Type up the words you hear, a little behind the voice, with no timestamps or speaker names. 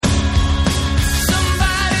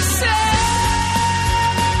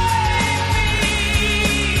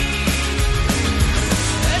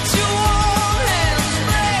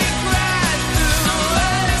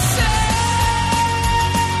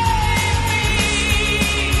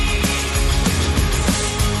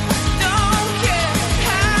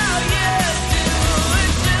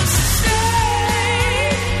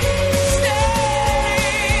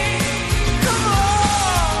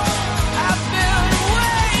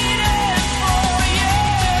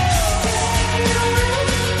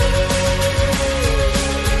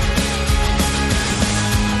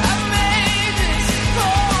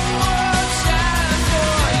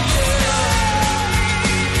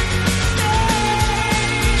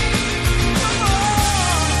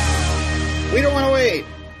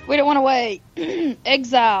We don't want to wait.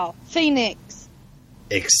 Exile, Phoenix,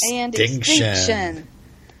 and Extinction.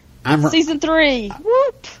 Season 3.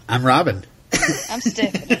 Whoop. I'm Robin. I'm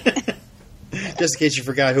Stephanie. Just in case you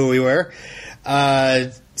forgot who we were.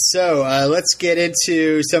 So let's get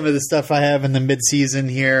into some of the stuff I have in the mid-season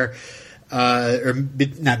here.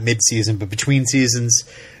 Not mid-season, but between seasons.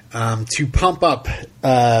 To pump up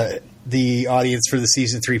the audience for the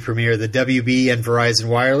Season 3 premiere, the WB and Verizon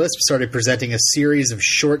Wireless started presenting a series of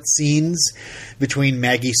short scenes between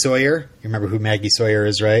Maggie Sawyer. You remember who Maggie Sawyer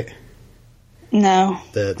is, right? No.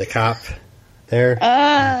 The cop there?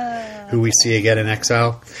 Who we see again in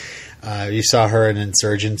Exile. You saw her in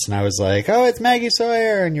Insurgents, and I was like, oh, it's Maggie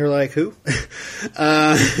Sawyer. And you're like, who?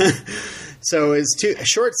 So it's two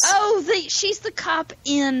shorts. Oh, she's the cop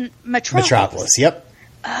in Metropolis. Metropolis, yep.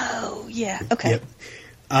 Oh, yeah. Okay. Yep.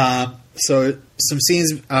 So some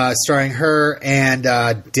scenes starring her and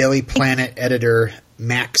Daily Planet editor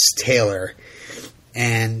Max Taylor.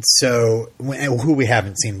 And so, who we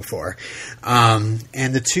haven't seen before. And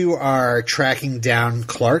the two are tracking down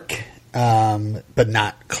Clark, but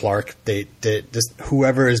not Clark. They just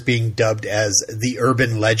whoever is being dubbed as the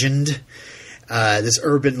urban legend. This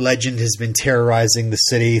urban legend has been terrorizing the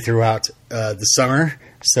city throughout the summer.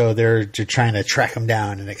 So they're trying to track him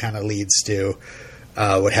down, and it kind of leads to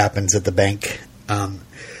what happens at the bank.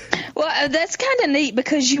 Well, that's kind of neat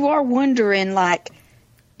because you are wondering, like,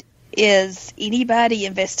 is anybody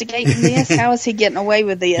investigating this? How is he getting away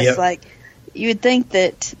with this? Yep. Like, you would think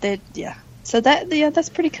that yeah. So that's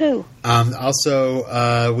pretty cool.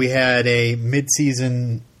 Also, we had a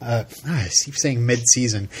mid-season. I keep saying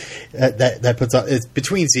mid-season. That puts up. It's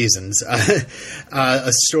between seasons.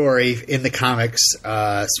 A story in the comics,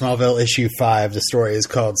 Smallville issue 5. The story is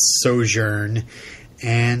called Sojourn,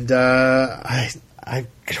 and I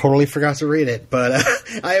totally forgot to read it, but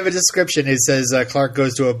I have a description. It says Clark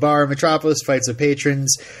goes to a bar in Metropolis, fights with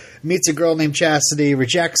patrons, meets a girl named Chastity,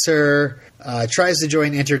 rejects her, tries to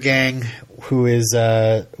join Intergang,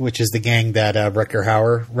 which is the gang that Rutger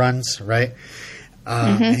Hauer runs, right?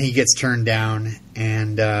 And he gets turned down,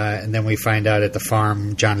 and then we find out at the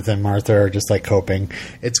farm, Jonathan and Martha are just like coping.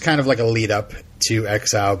 It's kind of like a lead up to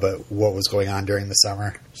Exile, but what was going on during the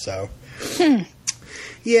summer. So,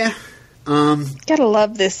 yeah. Gotta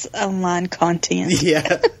love this online content.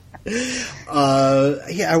 Yeah.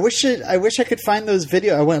 I wish I could find those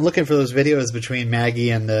videos. I went looking for those videos between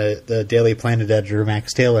Maggie and the Daily Planet editor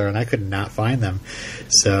Max Taylor, and I could not find them.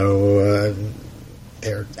 So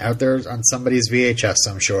they're out there on somebody's VHS,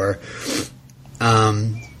 I'm sure.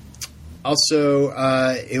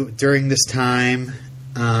 Also, during this time,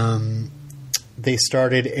 they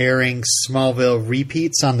started airing Smallville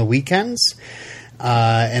repeats on the weekends.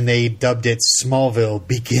 And they dubbed it Smallville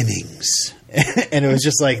Beginnings. And it was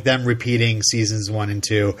just like them repeating seasons 1 and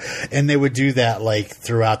 2. And they would do that like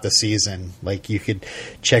throughout the season. Like you could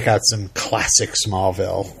check out some classic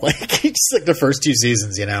Smallville. Like just like the first 2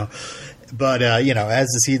 seasons, you know. But as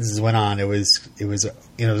the seasons went on, it was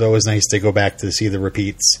always nice to go back to see the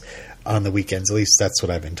repeats on the weekends. At least that's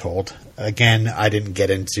what I've been told. Again, I didn't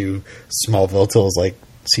get into Smallville till it was like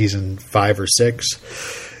season 5 or 6.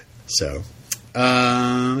 So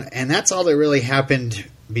and that's all that really happened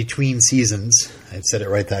between seasons. I said it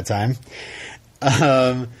right that time.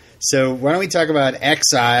 So why don't we talk about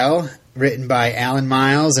Exile, written by Alan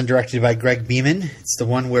Miles and directed by Greg Beeman. It's the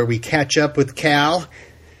one where we catch up with Cal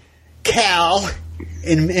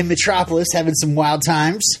in Metropolis having some wild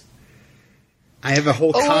times. I have a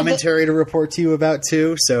whole commentary to report to you about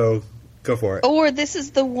too, so go for it. Or this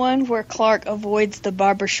is the one where Clark avoids the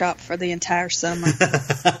barbershop for the entire summer.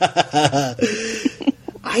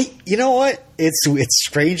 You know what? It's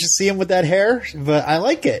strange to see him with that hair, but I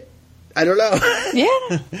like it. I don't know.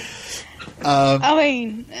 Yeah. I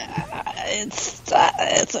mean, it's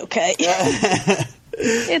okay.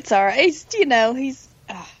 It's all right. He's.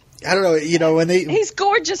 I don't know. When he's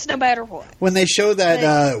gorgeous no matter what. When they show that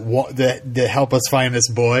the "Help Us Find This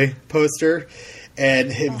Boy" poster.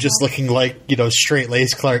 And him just looking like,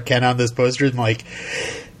 straight-laced Clark Kent on this poster. I'm like,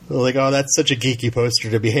 oh, that's such a geeky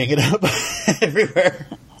poster to be hanging up everywhere.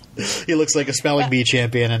 He looks like a spelling bee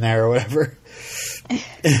champion in there or whatever.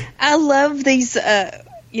 I love these,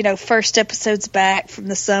 first episodes back from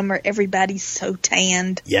the summer. Everybody's so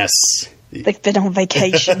tanned. Yes. They've been on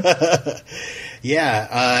vacation.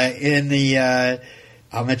 Yeah. In the,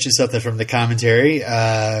 I'll mention something from the commentary.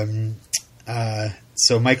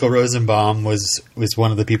 So Michael Rosenbaum was one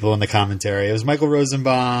of the people in the commentary. It was Michael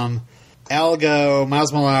Rosenbaum, Algo,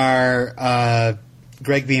 Miles Millar,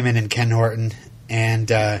 Greg Beeman, and Ken Horton.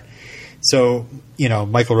 And So,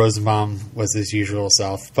 Michael Rosenbaum was his usual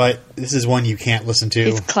self, but this is one you can't listen to.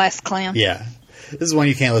 He's a class clown. Yeah. This is one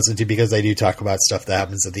you can't listen to because they do talk about stuff that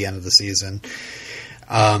happens at the end of the season.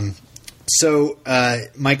 So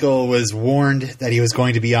Michael was warned that he was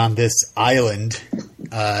going to be on this island.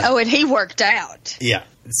 And he worked out. Yeah.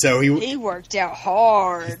 So he worked out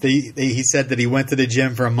hard. He said that he went to the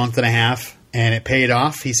gym for a month and a half, and it paid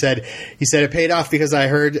off. He said it paid off because I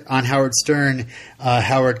heard on Howard Stern,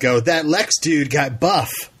 Howard go, "That Lex dude got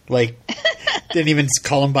buff." Like, didn't even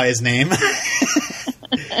call him by his name.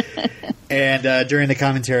 And during the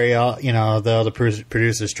commentary, all the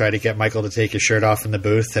producers tried to get Michael to take his shirt off in the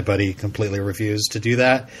booth, but he completely refused to do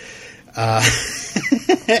that.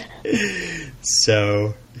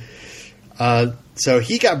 So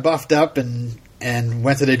he got buffed up and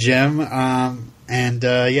went to the gym.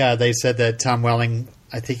 They said that Tom Welling,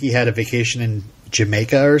 I think he had a vacation in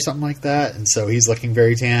Jamaica or something like that, and so he's looking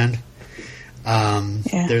very tanned.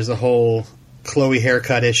 There's a whole Chloe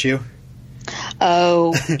haircut issue.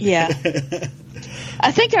 Oh, yeah.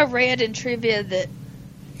 I think I read in trivia that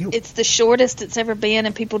it's the shortest it's ever been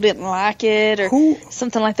and people didn't like it or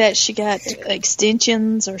something like that. She got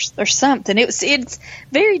extensions or something. It's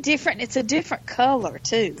very different. It's a different color,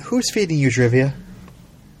 too. Who's feeding you trivia?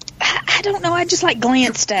 I don't know. I just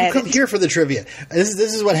glanced at it. Come here for the trivia. This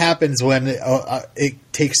is what happens when it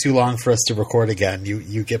takes too long for us to record again.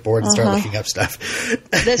 You get bored and start looking up stuff.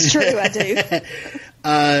 That's true. I do.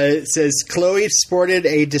 It says Chloe sported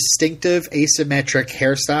a distinctive asymmetric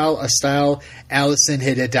hairstyle, a style Allison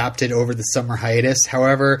had adopted over the summer hiatus.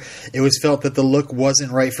 However, it was felt that the look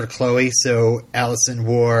wasn't right for Chloe, so Allison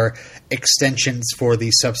wore extensions for the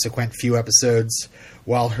subsequent few episodes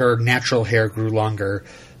while her natural hair grew longer.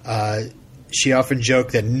 She often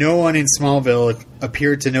joked that no one in Smallville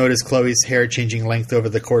appeared to notice Chloe's hair changing length over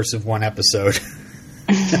the course of one episode.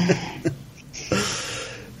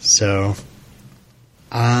 So,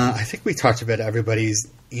 I think we talked about everybody's,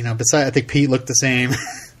 besides, I think Pete looked the same.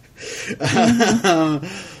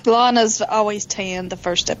 Lana's always tan the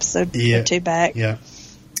first episode or two back. Yeah.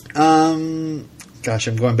 Gosh,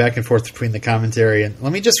 I'm going back and forth between the commentary, and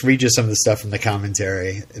let me just read you some of the stuff from the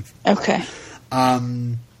commentary. Okay.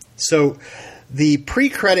 So the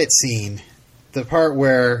pre-credit scene, the part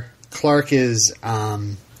where Clark is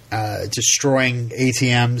destroying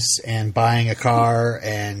ATMs and buying a car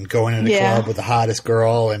and going in a club with the hottest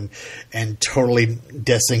girl and totally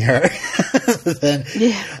dissing her.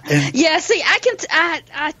 See,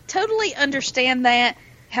 I totally understand that.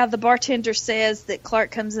 How the bartender says that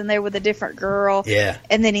Clark comes in there with a different girl,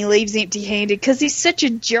 and then he leaves empty-handed because he's such a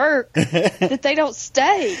jerk that they don't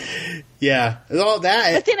stay. Yeah, all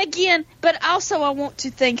that. But then again, also I want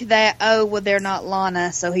to think that they're not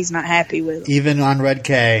Lana, so he's not happy with them. Even on Red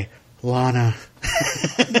K, Lana.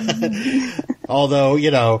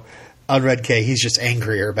 Although on Red K he's just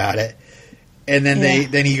angrier about it. And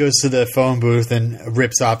then then he goes to the phone booth and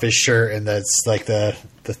rips off his shirt, and that's like the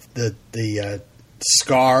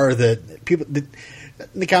scar that people in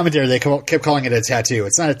the commentary they kept calling it a tattoo.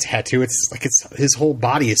 It's not a tattoo. It's his whole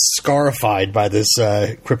body is scarified by this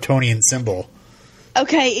Kryptonian symbol.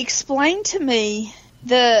 Okay, explain to me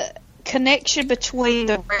the connection between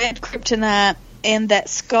the red kryptonite and that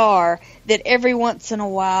scar that every once in a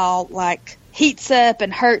while heats up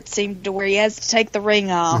and hurts him to where he has to take the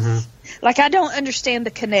ring off. I don't understand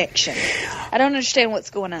the connection. I don't understand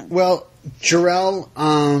what's going on. Well, Jor-El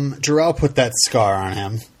put that scar on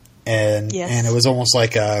him, and it was almost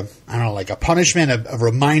like a punishment, a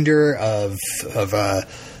reminder of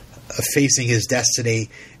facing his destiny.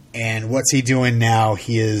 And what's he doing now?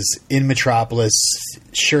 He is in Metropolis,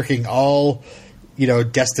 shirking all,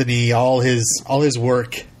 destiny, all his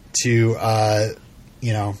work to,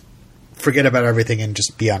 forget about everything and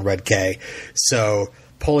just be on Red K. So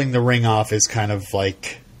pulling the ring off is kind of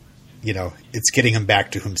it's getting him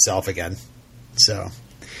back to himself again. So.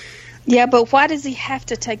 Yeah, but why does he have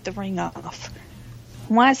to take the ring off?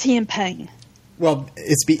 Why is he in pain? Well,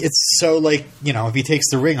 it's so if he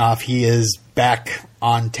takes the ring off, he is back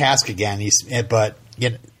on task again. But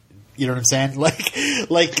you know what I'm saying?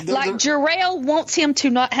 Jor-El wants him to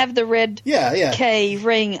not have the red K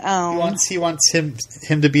ring on. He wants him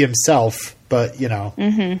to be himself, but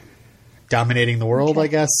dominating the world, I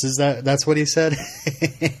guess, that's what he said.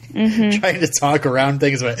 Trying to talk around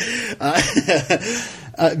things, but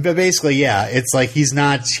basically, it's he's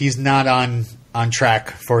not on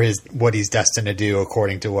track for what he's destined to do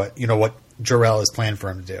according to what Jor-El has planned for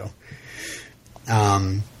him to do.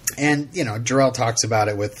 And Jor-El talks about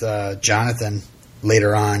it with Jonathan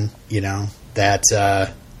later on. That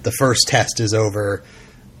the first test is over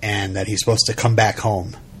and that he's supposed to come back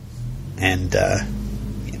home. and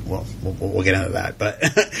we'll get into that. But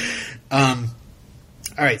all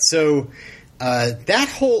right, so that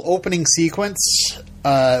whole opening sequence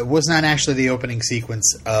was not actually the opening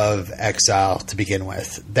sequence of Exile to begin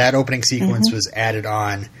with. That opening sequence was added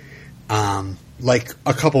on like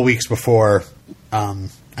a couple weeks before.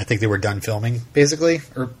 I think they were done filming, basically,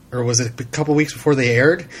 or was it a couple weeks before they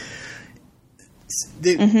aired?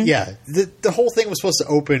 Yeah, the whole thing was supposed to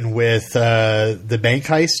open with the bank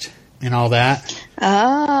heist and all that.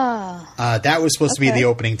 That was supposed to be the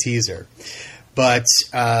opening teaser, but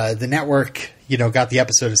the network, got the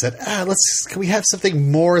episode and said, can we have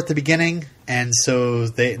something more at the beginning? And so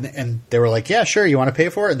they were like, yeah, sure, you want to pay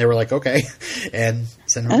for it? And they were like, okay, and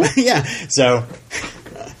send them yeah.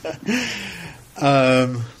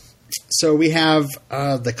 So we have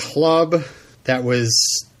the club that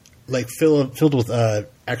was like filled with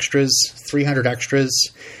extras, 300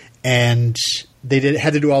 extras, and they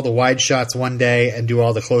had to do all the wide shots one day and do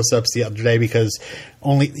all the close-ups the other day because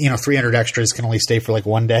only 300 extras can only stay for like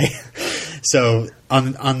one day. So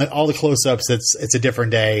on all the close-ups, it's a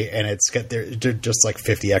different day, and they're just like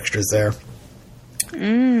 50 extras there.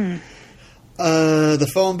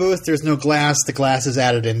 The phone booth, there's no glass. The glass is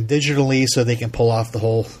added in digitally so they can pull off the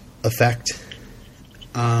whole effect.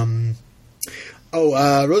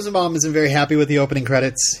 Rosenbaum isn't very happy with the opening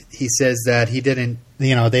credits. He says that they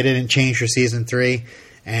didn't change for season 3,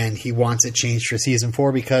 and he wants it changed for season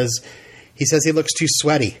 4 because he says he looks too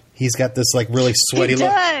sweaty. He's got this like really sweaty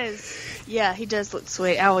look. He does. Yeah, he does look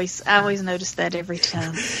sweaty. I always notice that every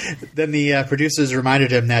time. Then the producers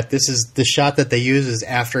reminded him that this is the shot that they use is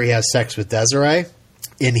after he has sex with Desiree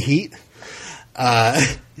in Heat.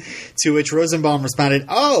 To which Rosenbaum responded,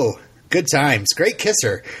 "Oh, good times. Great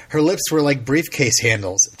kisser. Her lips were like briefcase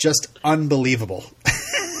handles. Just unbelievable."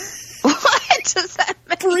 What does that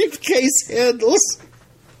mean? Briefcase handles.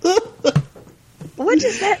 What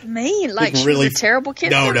does that mean? Like she was a terrible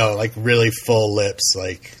kisser? No, like really full lips.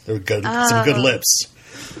 Like they're good, some good lips.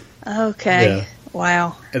 Okay. Yeah.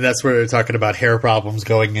 Wow. And that's where they're talking about hair problems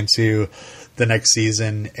going into the next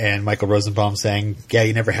season, and Michael Rosenbaum saying, "Yeah,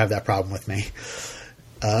 you never have that problem with me."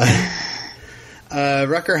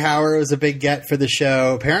 Rutger Hauer was a big get for the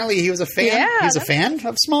show. Apparently, he was a fan. Yeah, He's a fan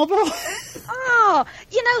of Smallville. Oh,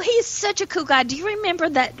 he's such a cool guy. Do you remember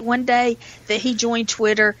that one day that he joined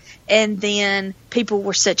Twitter and then people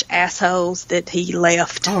were such assholes that he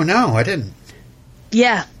left? Oh, no, I didn't.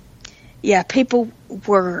 Yeah. Yeah, people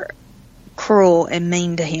were cruel and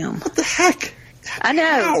mean to him. What the heck? I know.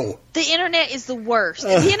 How? The internet is the worst.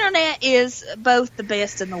 The internet is both the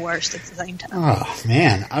best and the worst at the same time. Oh,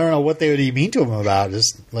 man. I don't know what they would be mean to him about.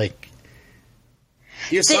 Just like,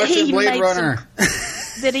 you such a Blade Runner.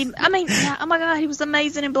 Oh my God, he was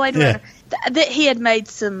amazing in Blade Runner. That he had made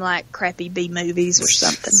some like crappy B movies or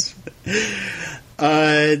something.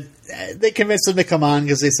 They convinced him to come on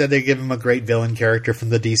because they said they'd give him a great villain character from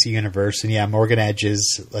the DC universe. And yeah, Morgan Edge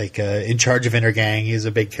is like in charge of Intergang. He's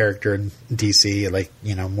a big character in DC, like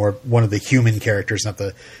more one of the human characters, not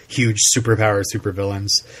the huge superpowered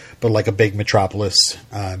supervillains, but like a big Metropolis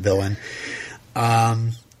villain.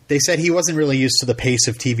 They said he wasn't really used to the pace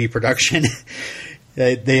of TV production.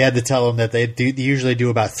 They had to tell him that they usually do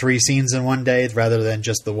about 3 scenes in one day rather than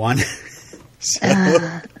just the one.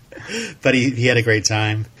 But he had a great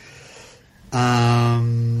time.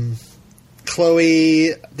 Chloe,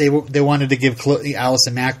 they wanted to give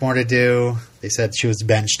Allison Mack more to do. They said she was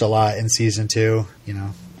benched a lot in season 2.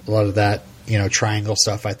 A lot of that, triangle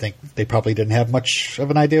stuff. I think they probably didn't have much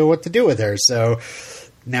of an idea what to do with her. So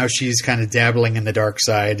now she's kind of dabbling in the dark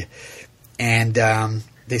side. And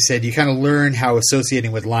they said you kind of learn how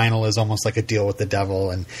associating with Lionel is almost like a deal with the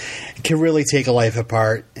devil and it can really take a life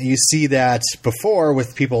apart. And you see that before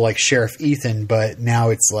with people like Sheriff Ethan, but now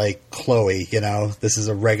it's like Chloe, this is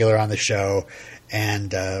a regular on the show,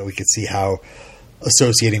 and we could see how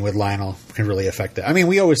associating with Lionel can really affect it. I mean,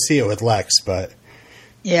 we always see it with Lex, but...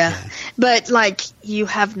 Yeah. But, like, you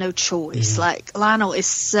have no choice. Mm-hmm. Like, Lionel is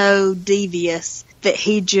so devious that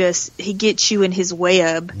he gets you in his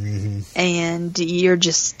web, mm-hmm. and you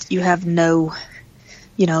have no,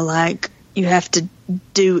 like, you have to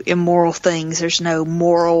do immoral things. There's no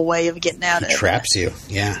moral way of getting out of it. He traps you,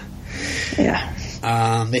 yeah. Yeah.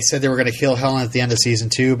 They said they were going to kill Helen at the end of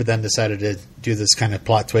season 2, but then decided to do this kind of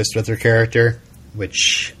plot twist with her character,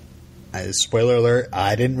 which, spoiler alert,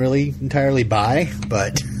 I didn't really entirely buy,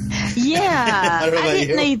 but... Yeah, I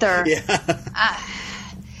didn't either. Yeah.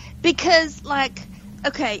 Because, like...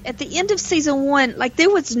 Okay, at the end of season 1, like, there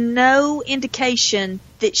was no indication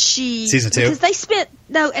that she... Season 2? Because they spent...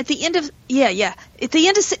 No, at the end of... Yeah. At the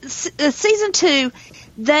end of season 2,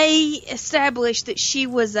 they established that she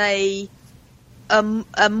was a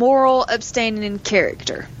moral, upstanding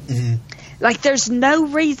character. Mm-hmm. Like, there's no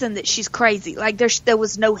reason that she's crazy. Like, there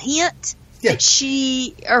was no hint that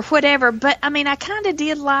she or whatever. But I mean, I kind of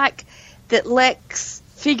did like that Lex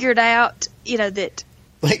figured out, that.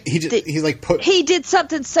 Like he did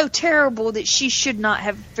something so terrible that she should not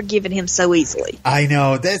have forgiven him so easily. I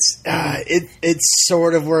know that's it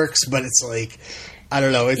sort of works, but it's like, I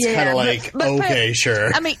don't know. It's kind of like, okay,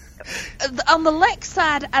 sure. I mean, on the Lex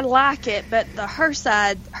side, I like it, but her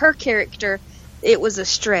side, her character, it was a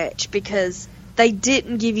stretch because they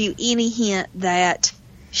didn't give you any hint that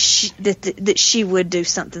she would do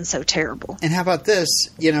something so terrible. And how about this?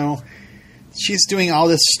 She's doing all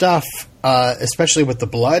this stuff, especially with the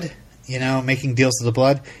blood, making deals with the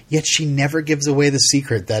blood, yet she never gives away the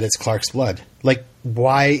secret that it's Clark's blood. Like,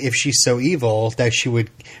 why, if she's so evil, that she would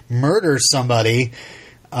murder somebody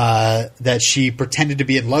that she pretended to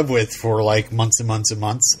be in love with for, like, months and months and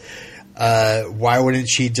months? Why wouldn't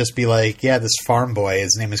she just be like, yeah, this farm boy,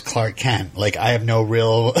 his name is Clark Kent. Like, I have no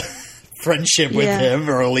real friendship with him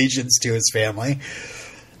or allegiance to his family.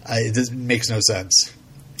 It makes no sense.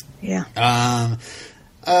 Yeah.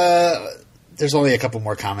 There's only a couple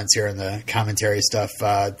more comments here in the commentary stuff.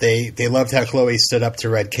 They loved how Chloe stood up to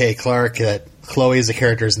Red K. Clark, that Chloe as a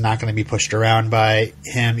character is not going to be pushed around by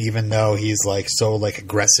him, even though he's like so like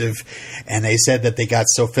aggressive. And they said that they got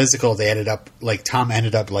so physical, they ended up like Tom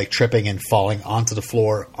ended up like tripping and falling onto the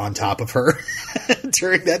floor on top of her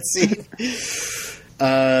during that scene.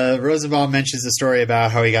 Rosenbaum mentions the story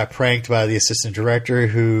about how he got pranked by the assistant director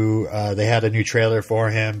who they had a new trailer for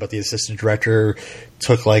him, but the assistant director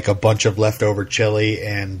took like a bunch of leftover chili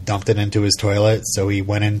and dumped it into his toilet. So he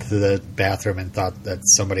went into the bathroom and thought that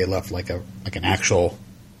somebody left like a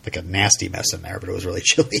nasty mess in there, but it was really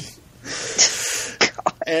chili.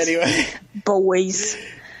 Anyway. Boys.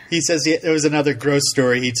 He says there was another gross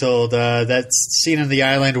story he told, that scene on the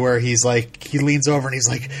island where he leans over and he's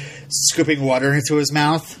like scooping water into his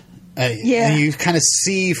mouth. And you kind of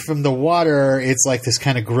see from the water, it's like this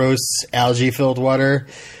kind of gross algae filled water.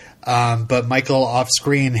 But Michael off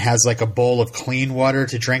screen has like a bowl of clean water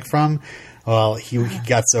to drink from. Well, he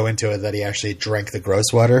got so into it that he actually drank the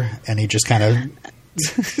gross water, and he just kind of.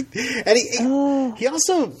 And he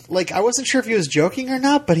also, like, I wasn't sure if he was joking or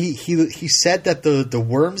not, but he said that the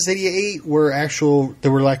worms that he ate were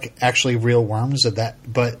actually real worms of that,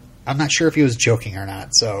 but I'm not sure if he was joking or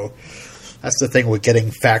not. So that's the thing with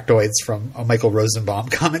getting factoids from a Michael Rosenbaum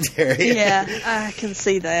commentary. Yeah, I can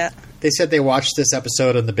see that. They said they watched this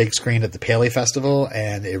episode on the big screen at the Paley Festival,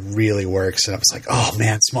 and it really works. And I was like, oh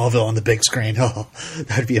man, Smallville on the big screen. Oh,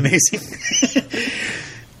 that'd be amazing.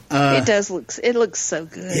 It looks so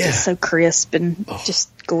good. Yeah. Just so crisp and just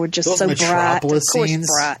gorgeous. Those so Metropolis bright. Scenes,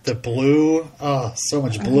 the blue. Oh, so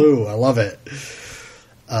much blue. I love it.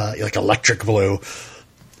 Like electric blue.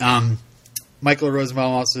 Michael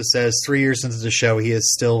Rosenbaum also says 3 years into the show, he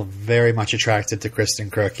is still very much attracted to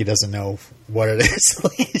Kristen Crook. He doesn't know what it is.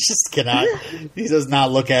 He just cannot. He does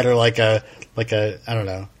not look at her like a. I don't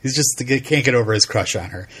know. Can't get over his crush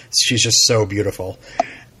on her. She's just so beautiful.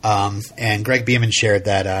 And Greg Beeman shared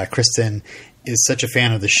that Kristen is such a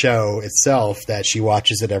fan of the show itself that she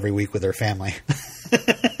watches it every week with her family.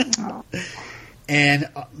 And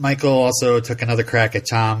Michael also took another crack at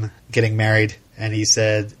Tom getting married, and he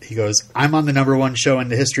goes, I'm on the number one show in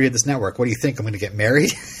the history of this network. What do you think? I'm going to get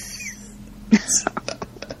married?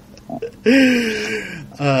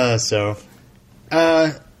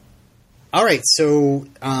 All right. So,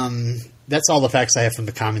 that's all the facts I have from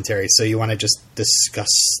the commentary. So you want to just discuss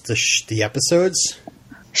the episodes?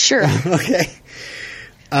 Sure. Okay.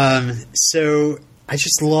 So I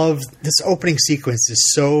just love this opening sequence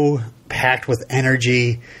is so packed with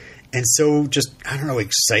energy and so just, I don't know,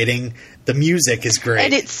 exciting. The music is great.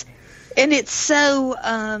 And it's so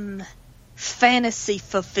fantasy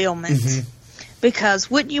fulfillment. Mm-hmm. Because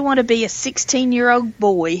wouldn't you want to be a 16-year-old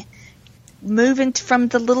boy moving from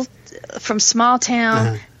small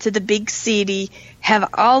town to the big city, have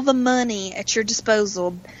all the money at your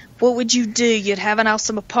disposal? What would you do? You'd have an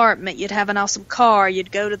awesome apartment. You'd have an awesome car.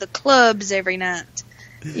 You'd go to the clubs every night.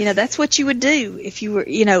 That's what you would do if you were,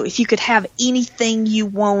 if you could have anything you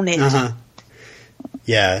wanted. Uh-huh.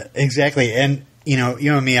 Yeah, exactly. And, you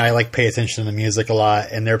and me, I pay attention to the music a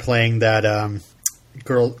lot, and they're playing that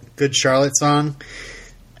Good Charlotte song.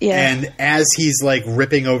 Yeah. And as he's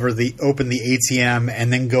ripping open the ATM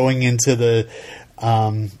and then going into the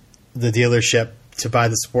dealership to buy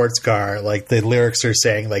the sports car, the lyrics are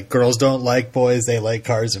saying girls don't like boys, they like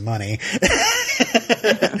cars and money.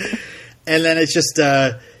 And then it's just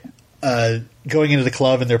going into the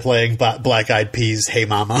club and they're playing Black Eyed Peas, Hey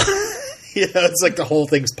Mama. It's like the whole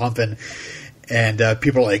thing's pumping. And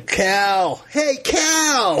people are like, Cal! Hey,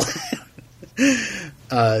 Cal!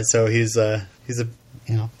 So he's a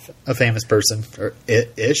famous person, or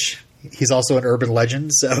ish. He's also an urban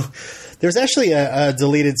legend. So there's actually a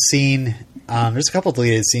deleted scene. There's a couple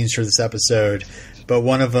deleted scenes for this episode, but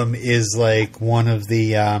one of them is like one of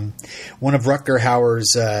Rutger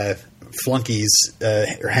Hauer's flunkies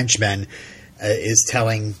or henchmen is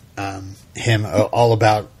telling him all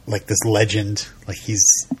about like this legend. Like he's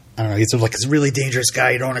sort of like this really dangerous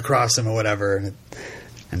guy. You don't want to cross him or whatever.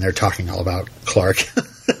 And they're talking all about Clark.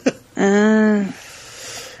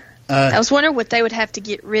 I was wondering what they would have to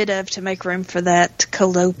get rid of to make room for that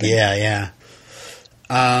cold open. Yeah.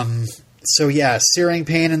 So searing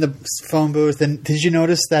pain in the phone booth. And did you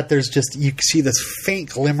notice that you see this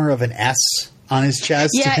faint glimmer of an S on his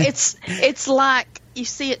chest? Yeah, it's like you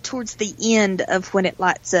see it towards the end of when it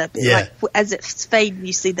lights up. Like as it's fading,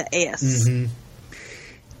 you see the S. Mm-hmm.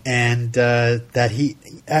 And I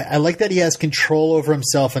like that he has control over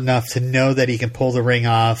himself enough to know that he can pull the ring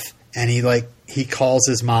off. And he calls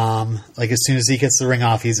his mom. Like as soon as he gets the ring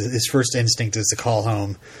off, his first instinct is to call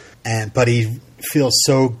home. But he feels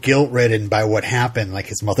so guilt-ridden by what happened. Like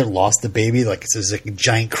his mother lost the baby. Like it's this like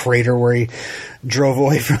giant crater where he drove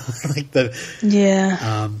away from.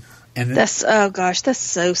 And that's so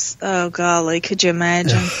golly. Could you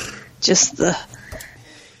imagine just the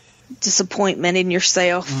disappointment in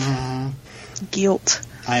yourself, guilt?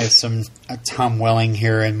 I have some Tom Welling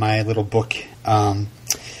here in my little book.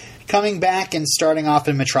 Coming back and starting off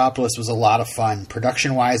in Metropolis was a lot of fun.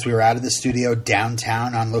 Production-wise, we were out of the studio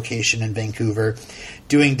downtown on location in Vancouver,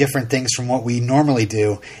 doing different things from what we normally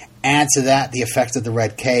do. Add to that the effect of the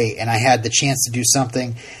Red K, and I had the chance to do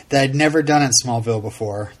something that I'd never done in Smallville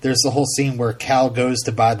before. There's the whole scene where Cal goes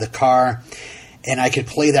to buy the car, and I could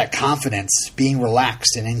play that confidence, being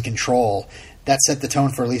relaxed and in control. That set the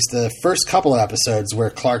tone for at least the first couple of episodes where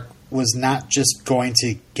Clark was not just going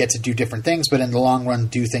to get to do different things, but in the long run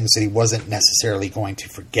do things that he wasn't necessarily going to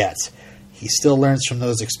forget. He still learns from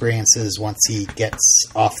those experiences once he gets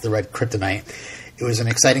off the red kryptonite. It was an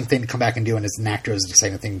exciting thing to come back and do, and as an actor, it was an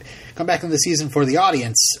exciting thing to come back in the season for the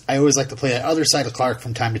audience. I always like to play the other side of Clark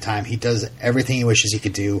from time to time. He does everything he wishes he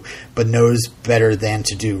could do, but knows better than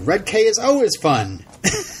to do. Red K is always fun.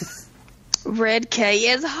 Red K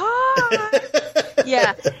is hard.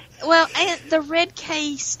 Yeah. Well, and the Red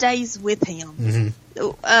K stays with him.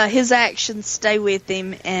 Mm-hmm. His actions stay with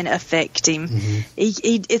him and affect him. Mm-hmm.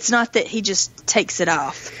 It's not that he just takes it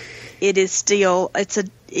off. It is still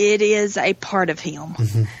it is a part of him.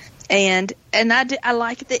 Mm-hmm. And I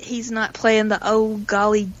like that he's not playing the old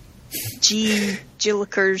golly gee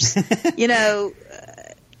Jillikers,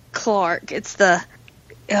 Clark. It's the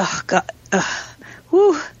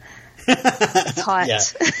whoo. It's hot. Yeah.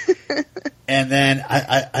 And then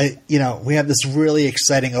I we have this really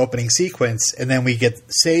exciting opening sequence, and then we get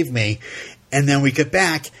Save Me, and then we get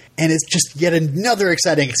back, and it's just yet another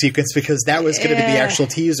exciting sequence because that was going to be the actual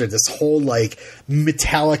teaser. This whole like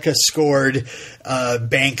Metallica scored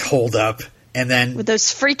bank holdup, and then with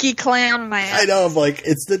those freaky clown masks. I know, I'm like,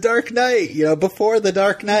 it's the Dark Knight, before the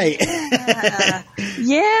Dark Knight. Yeah.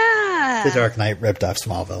 The Dark Knight ripped off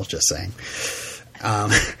Smallville. Just saying.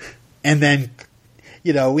 And then,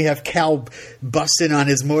 we have Cal busting on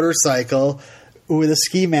his motorcycle with a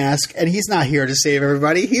ski mask, and he's not here to save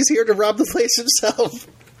everybody. He's here to rob the place himself.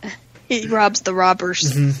 He robs the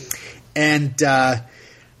robbers. Mm-hmm. And,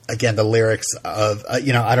 again, the lyrics of, I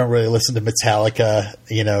don't really listen to Metallica,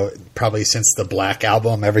 probably since the Black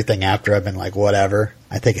Album. Everything after I've been like, whatever.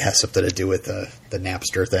 I think it has something to do with the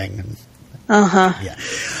Napster thing. And, yeah.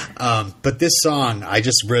 But this song, I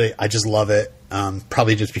just love it.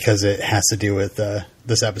 Probably just because it has to do with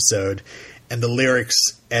this episode, and the lyrics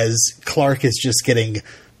as Clark is just getting,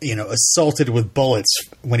 assaulted with bullets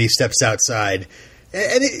when he steps outside,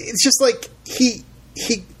 and it's just like he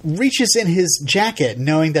reaches in his jacket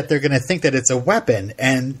knowing that they're going to think that it's a weapon,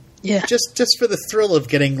 and just for the thrill of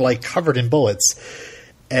getting like covered in bullets.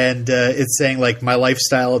 And it's saying, like, my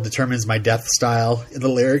lifestyle determines my death style in the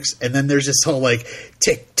lyrics. And then there's this whole, like,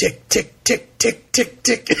 tick, tick, tick, tick, tick, tick,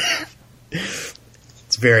 tick.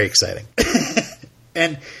 It's very exciting.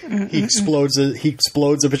 And he explodes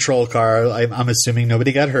a patrol car. I'm assuming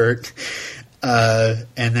nobody got hurt. And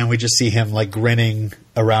then we just see him, like, grinning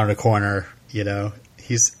around a corner, He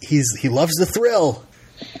loves the thrill.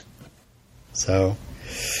 So...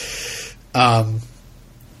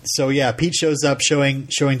 So yeah, Pete shows up showing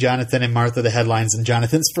Jonathan and Martha the headlines, and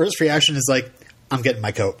Jonathan's first reaction is like, "I'm getting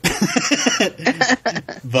my coat,"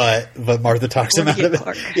 but Martha talks him out of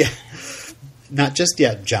it. Yeah, Not just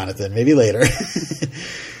yet, Jonathan. Maybe later.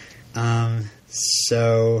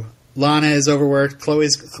 So Lana is overworked.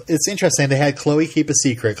 It's interesting. They had Chloe keep a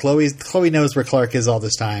secret. Chloe knows where Clark is all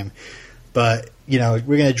this time. But, we're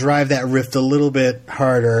going to drive that rift a little bit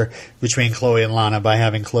harder between Chloe and Lana by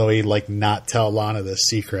having Chloe, not tell Lana this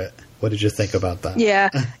secret. What did you think about that?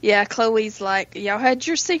 Yeah. Chloe's like, y'all had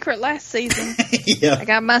your secret last season. Yeah. I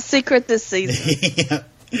got my secret this season.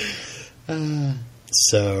 Yeah.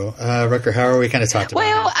 So, Rutger Hauer, we kind of talked about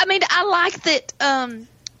Well, I mean, I like that,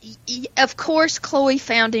 of course, Chloe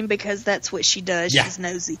found him because that's what she does. Yeah. She's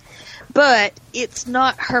nosy. But it's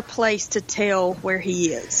not her place to tell where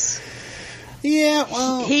he is. Yeah,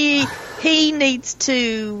 well... He needs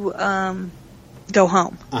to go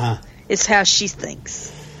home. Uh-huh. Is how she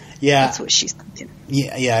thinks. Yeah. That's what she's thinking.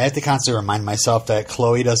 Yeah, I have to constantly remind myself that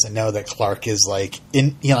Chloe doesn't know that Clark is,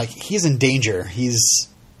 he's in danger. He's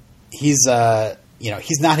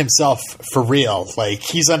not himself for real.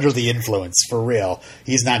 He's under the influence for real.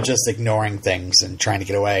 He's not just ignoring things and trying to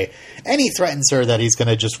get away. And he threatens her that he's going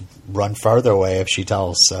to just run farther away if she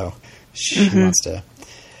tells. So she wants to.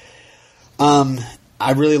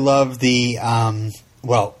 I really love the.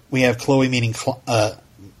 We have Chloe meeting.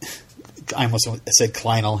 I almost said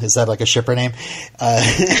Kleinel. Is that like a shipper name?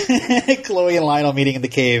 Chloe and Lionel meeting in the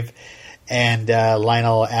cave, and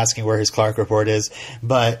Lionel asking where his Clark report is,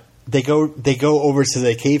 but. They go over to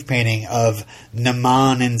the cave painting of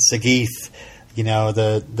Naman and Sagith,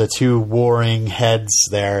 the two warring heads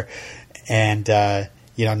there. And,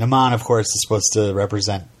 Naman, of course, is supposed to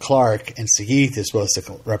represent Clark, and Sagith is supposed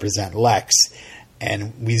to represent Lex.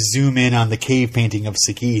 And we zoom in on the cave painting of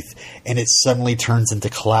Sagith, and it suddenly turns into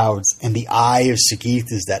clouds. And the eye of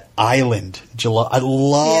Sagith is that island. I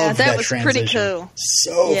love that was transition. Pretty cool.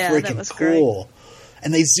 So freaking cool. Great.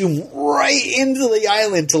 And they zoom right into the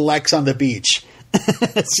island to Lex on the beach.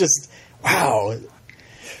 It's just, wow.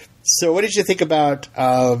 So what did you think about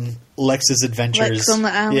Lex's adventures? Lex on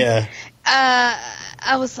the island? Yeah.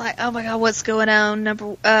 I was like, oh my God, what's going on?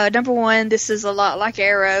 Number one, this is a lot like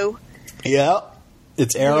Arrow. Yeah.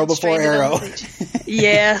 It's Arrow before Arrow.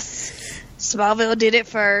 Yes. Smallville did it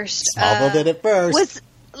first.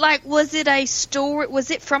 Was it a story? Was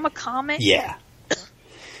it from a comic? Yeah.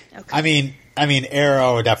 Okay. I mean,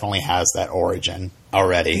 Arrow definitely has that origin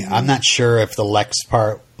already. Mm-hmm. I'm not sure if the Lex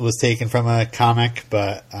part was taken from a comic,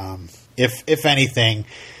 but if anything,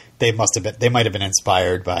 they might have been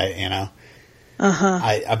inspired by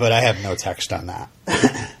But I have no text on that.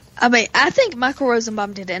 I think Michael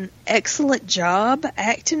Rosenbaum did an excellent job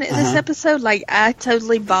acting in this episode. I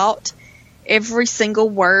totally bought every single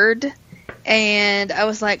word. And I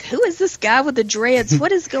was like, who is this guy with the dreads?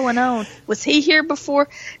 What is going on? Was he here before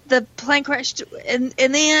the plane crashed? And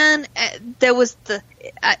then there was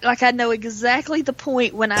I know exactly the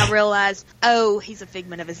point when I realized, oh, he's a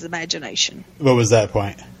figment of his imagination. What was that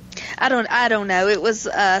point? I don't know. It was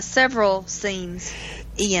several scenes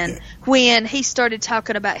in when he started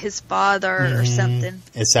talking about his father or something.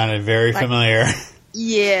 It sounded very familiar.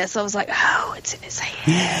 Yes. I was like, oh, it's in his head.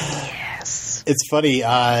 Yes. It's funny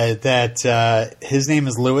that his name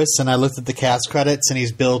is Lewis, and I looked at the cast credits, and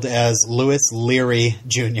he's billed as Lewis Leary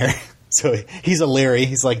Jr. So he's a Leary.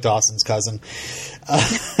 He's like Dawson's cousin.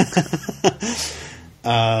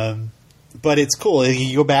 But it's cool.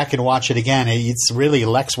 You go back and watch it again. It's really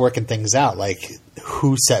Lex working things out.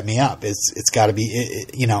 Who set me up? It's got to be.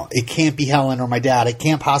 It can't be Helen or my dad. It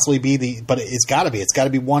can't possibly be but it's got to be. It's got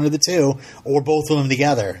to be one of the two or both of them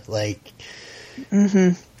together.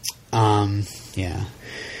 Yeah.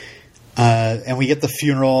 And we get the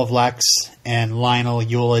funeral of Lex and Lionel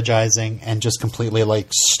eulogizing and just completely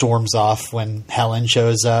storms off when Helen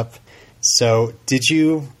shows up. So did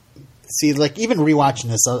you see, even rewatching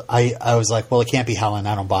this, I was like, well, it can't be Helen.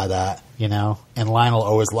 I don't buy that, and Lionel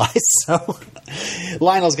always lies. So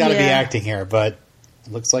Lionel's got to be acting here, but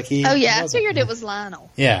it looks like he. Oh yeah. I figured it was Lionel.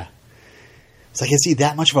 Yeah. It's is he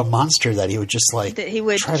that much of a monster that he would just that he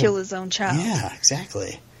would kill his own child? Yeah,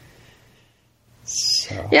 exactly.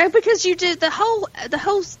 So. Yeah, because you did the whole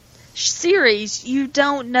series. You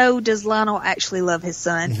don't know, does Lionel actually love his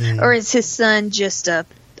son, or is his son just a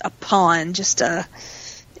pawn, just a,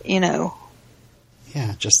 Yeah,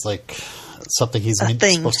 just something he's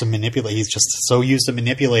supposed to manipulate. He's just so used to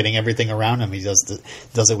manipulating everything around him. He does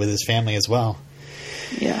it with his family as well.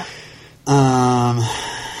 Yeah.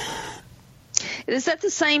 Is that the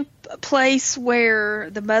same place where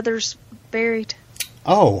the mother's buried?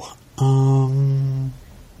 Oh.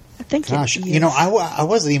 I think gosh, it is. I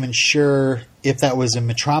wasn't even sure if that was in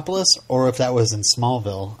Metropolis or if that was in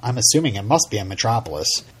Smallville. I'm assuming it must be in Metropolis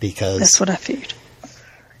because that's what I figured.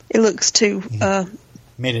 It looks too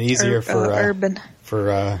Made it easier for Urban.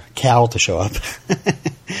 For Cal to show up.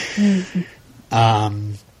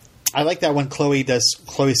 I like that when Chloe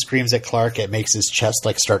screams at Clark, it makes his chest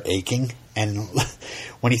like start aching, and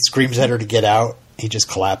when he screams at her to get out, he just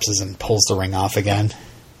collapses and pulls the ring off again.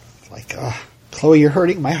 Like, oh, Chloe, you're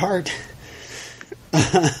hurting my heart.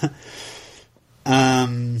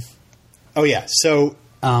 Oh yeah, so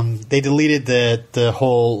they deleted the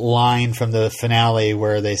whole line from the finale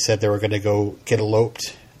where they said they were going to go get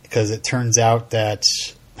eloped, because it turns out that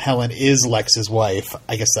Helen is Lex's wife.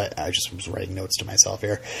 I guess I just was writing notes to myself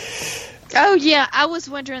here. Oh yeah, I was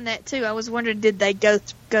wondering that too. I was wondering, did they go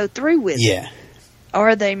through with it? Yeah. Or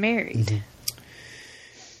are they married?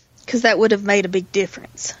 Because that would have made a big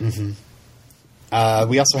difference. We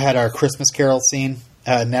also had our Christmas Carol scene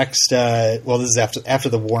next. Well, this is after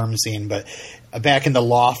the warm scene, but back in the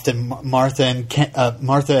loft, and Martha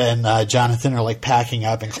and Jonathan are like packing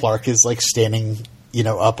up, and Clark is like standing,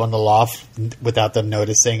 up on the loft without them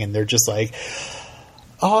noticing, and they're just like,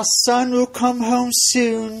 "Our son will come home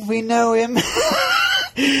soon. We know him.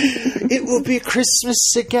 It will be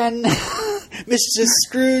Christmas again. Mr.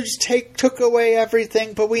 Scrooge took away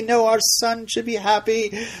everything, but we know our son should be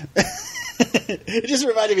happy." It just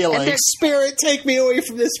reminded me of like, "Spirit, take me away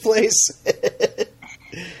from this place."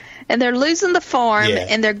 And they're losing the farm,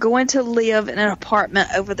 and they're going to live in an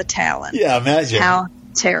apartment over the Talon. Yeah, imagine. How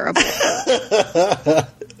terrible.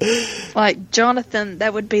 Like, Jonathan,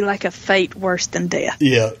 that would be like a fate worse than death.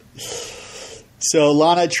 Yeah. So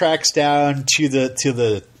Lana tracks down to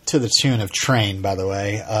the tune of Train, by the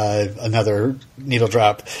way, another needle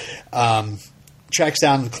drop. Tracks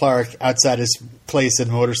down Clark outside his place on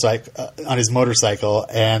his motorcycle,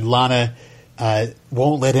 and Lana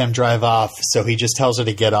won't let him drive off, so he just tells her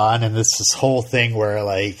to get on, and this whole thing where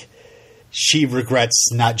like she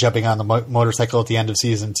regrets not jumping on the motorcycle at the end of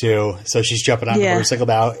season 2, so she's jumping on the motorcycle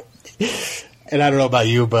now. And I don't know about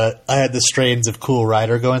you, but I had the strains of Cool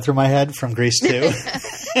Rider going through my head from Grease 2.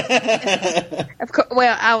 Of course,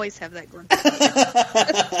 well, I always have that going.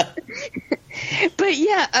 But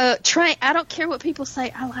yeah, Train. I don't care what people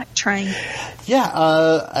say. I like Train. Yeah,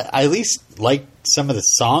 I at least like some of the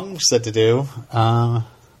songs that they do.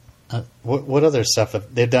 What other stuff?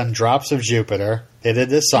 They've done Drops of Jupiter. They did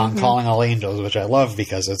this song, Calling All Angels, which I love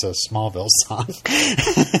because it's a Smallville song.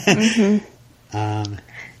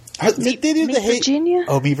 They did Meet Virginia?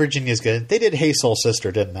 Oh, Meet Virginia is good. They did Hey Soul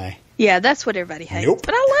Sister, didn't they? Yeah, that's what everybody hates. Nope.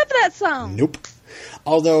 But I love that song. Nope.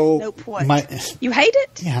 Although... Nope, what? You hate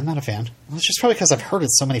it? Yeah, I'm not a fan. Well, it's just probably because I've heard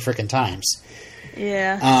it so many freaking times.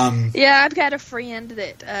 Yeah. Yeah, I've got a friend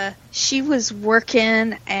that she was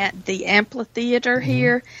working at the amphitheater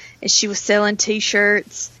here, and she was selling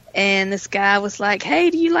T-shirts. And this guy was like, "Hey,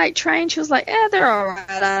 do you like Train?" She was like, "Yeah, they're all right.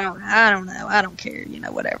 I don't know. I don't care.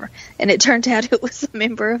 Whatever." And it turned out it was a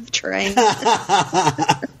member of Train.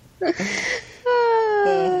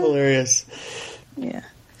 Hilarious. Yeah.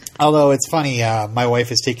 Although it's funny, my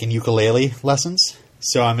wife is taking ukulele lessons,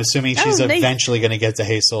 so I'm assuming she's eventually going to get to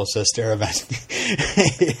Hey Soul Sister and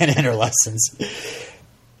in her lessons.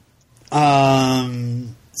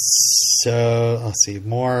 So let's see,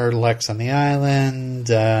 more Lex on the island.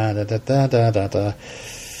 The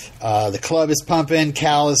club is pumping.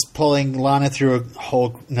 Cal is pulling Lana through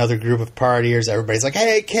another group of partiers. Everybody's like,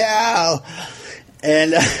 "Hey, Cal!"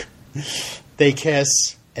 And they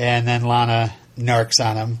kiss, and then Lana narcs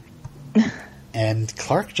on him. And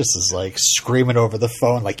Clark just is like screaming over the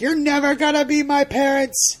phone, like, "You're never gonna be my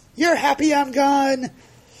parents. You're happy I'm gone."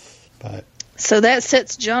 But so that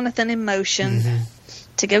sets Jonathan in motion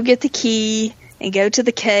to go get the key and go to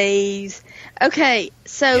the caves. Okay,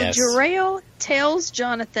 so Jarrell tells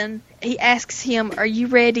Jonathan, he asks him, "Are you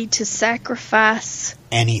ready to sacrifice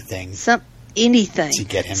anything anything to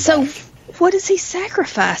get him so back?" What is he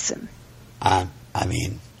sacrificing? I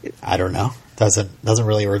mean, I don't know. Doesn't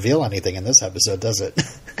really reveal anything in this episode, does it?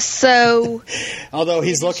 So, although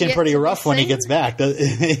he's looking pretty rough when he gets back.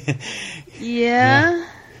 Yeah.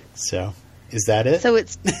 So, is that it? So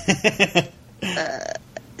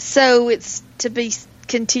it's to be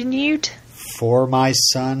continued. For my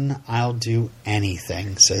son, I'll do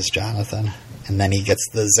anything, says Jonathan, and then he gets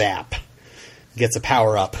the zap, gets a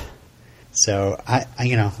power up. So I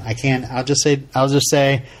can't. I'll just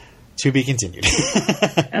say to be continued.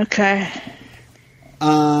 Okay.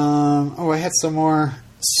 I had some more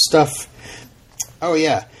stuff. Oh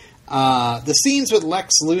yeah. The scenes with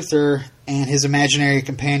Lex Luthor and his imaginary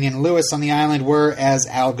companion Lewis on the island were, as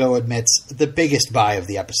Algo admits, the biggest buy of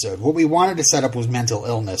the episode. What we wanted to set up was mental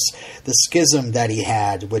illness, the schism that he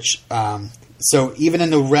had, which... so even in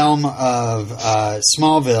the realm of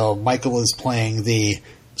Smallville, Michael is playing the...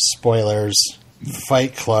 spoilers,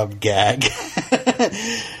 Fight Club gag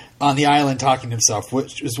on the island talking to himself,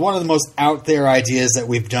 which is one of the most out there ideas that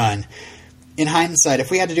we've done. In hindsight,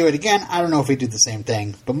 if we had to do it again, I don't know if we'd do the same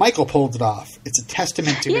thing. But Michael pulled it off. It's a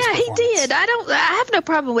testament to his performance. Yeah, he did. I have no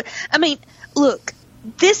problem with. I mean, look,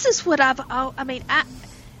 this is what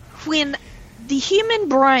when the human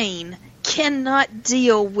brain cannot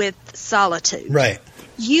deal with solitude, right?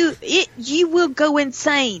 You will go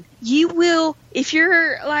insane. You will, if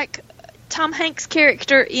you're like Tom Hanks'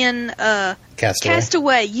 character in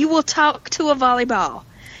Castaway, you will talk to a volleyball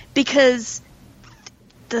because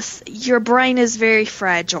your brain is very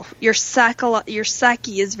fragile. Your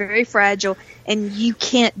psyche is very fragile, and you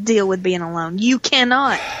can't deal with being alone. You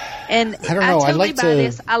cannot. And I don't know. I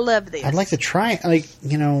love this. I'd like to try.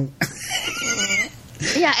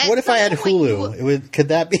 Yeah. What if I had Hulu? Could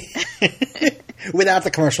that be without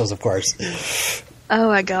the commercials, of course? Oh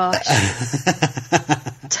my gosh!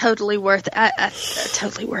 Totally worth it.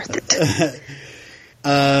 Totally worth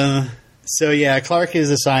it. So yeah, Clark is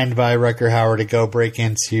assigned by Rutger Hauer to go break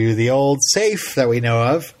into the old safe that we know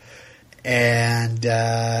of, and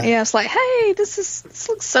it's like, hey, this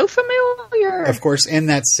looks so familiar. Of course, in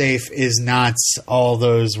that safe is not all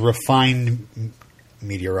those refined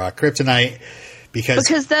meteor rock kryptonite,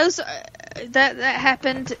 because those that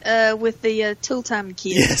happened with the Tool Time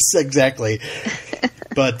kids. Yes, exactly.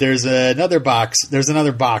 But there's another box. There's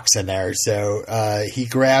another box in there. So he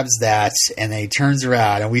grabs that and then he turns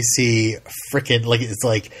around and we see frickin' it's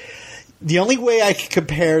like the only way I can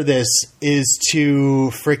compare this is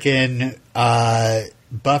to frickin'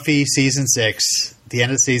 Buffy season 6, the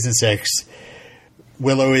end of season 6.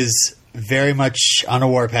 Willow is very much on a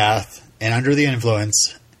warpath and under the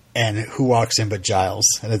influence, and who walks in but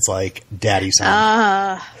Giles? And it's like, daddy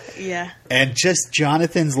son. Yeah. And just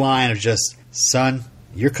Jonathan's line of just, son,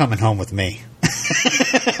 you're coming home with me.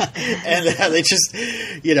 And they just,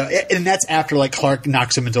 and that's after like Clark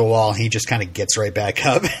knocks him into a wall and he just kind of gets right back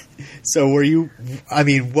up. So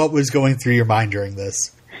what was going through your mind during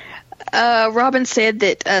this? Robin said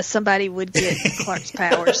that somebody would get Clark's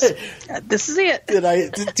powers. This is it.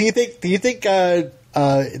 Do you think that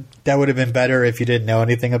would have been better if you didn't know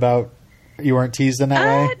anything about, you weren't teased in that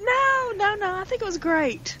way? No. I think it was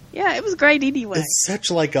great. Yeah, it was great anyway. It's such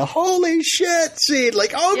like a holy shit scene.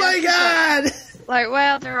 Like, oh my God. Like,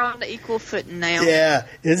 well, they're on the equal footing now. Yeah,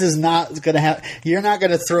 this is not going to happen. You're not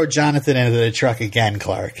going to throw Jonathan into the truck again,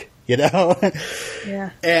 Clark.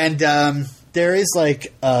 Yeah. And there is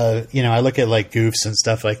like, I look at like goofs and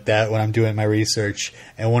stuff like that when I'm doing my research,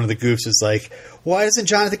 and one of the goofs is like, why doesn't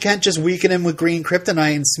Jonathan Kent just weaken him with green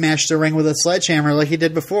kryptonite and smash the ring with a sledgehammer like he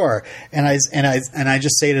did before? And I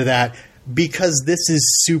just say to that, because this is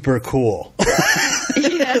super cool.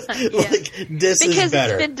 Yeah. Like, this because is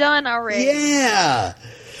better. It's been done already. Yeah.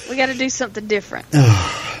 We got to do something different.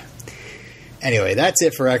 Anyway, that's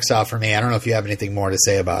it for Exile for me. I don't know if you have anything more to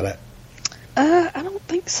say about it. I don't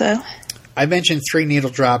think so. I mentioned 3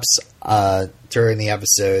 needle drops during the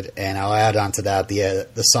episode, and I'll add on to that the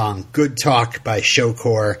song Good Talk by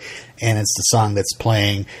Showcore, and it's the song that's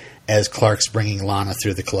playing as Clark's bringing Lana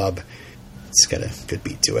through the club. It's got a good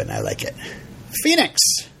beat to it, and I like it. Phoenix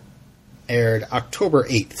aired October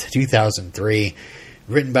 8th, 2003.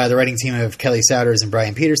 Written by the writing team of Kelly Souders and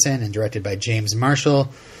Brian Peterson, and directed by James Marshall.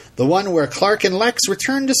 The one where Clark and Lex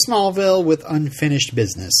return to Smallville with unfinished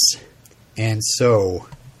business. And so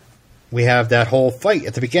we have that whole fight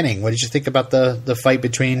at the beginning. What did you think about the fight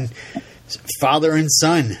between father and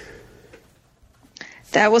son?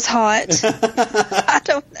 That was hot. I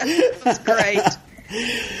don't know. It was great.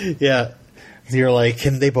 Yeah. You're like,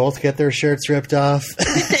 can they both get their shirts ripped off?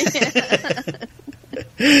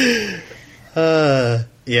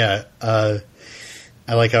 Yeah. I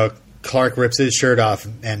like how Clark rips his shirt off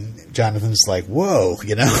and Jonathan's like, whoa,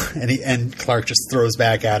 and Clark just throws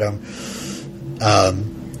back at him.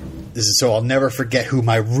 This is so I'll never forget who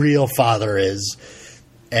my real father is.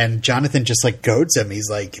 And Jonathan just like goads him. He's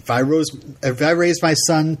like, if I raised a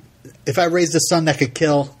son that could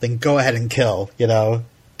kill, then go ahead and kill,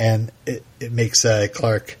 And it makes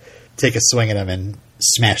Clark take a swing at him and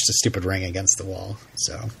smash the stupid ring against the wall.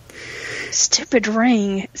 So stupid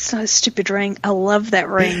ring. It's not a stupid ring. I love that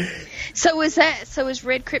ring. So is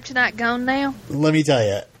red kryptonite gone now? Let me tell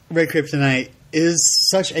you, red kryptonite is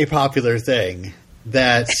such a popular thing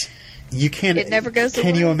that you can't. It never goes away.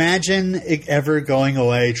 Can you imagine it ever going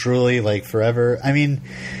away truly, like forever? I mean,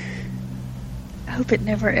 I hope it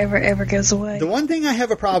never, ever, ever goes away. The one thing I have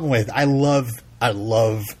a problem with, I love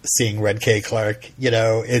seeing Red K. Clark.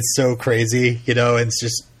 It's so crazy. It's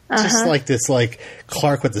just like this, like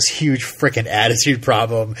Clark with this huge freaking attitude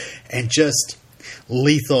problem, and just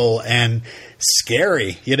lethal and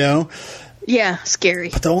scary, you know? Yeah, scary.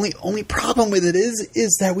 But the only problem with it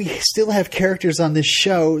is that we still have characters on this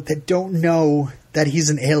show that don't know that he's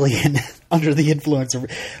an alien under the influence of.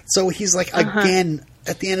 So he's like, again,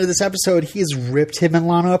 at the end of this episode, he's ripped him and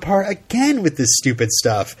Lana apart again with this stupid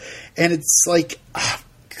stuff. And it's like,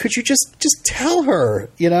 could you just tell her,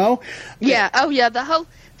 you know? Yeah. Oh, yeah. The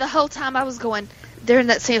whole time I was going, they're in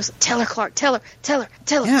that scene. I was like, tell her, Clark. Tell her.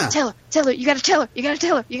 Yeah. Tell her. You got to tell her. You got to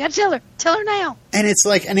tell her. You got to tell her. Tell her now. And it's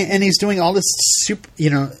like, and he's doing all this super, you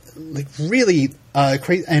know, like really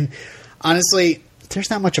crazy. And honestly, there's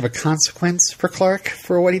not much of a consequence for Clark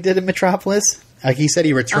for what he did in Metropolis. Like he said,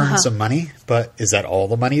 he returned some money, but is that all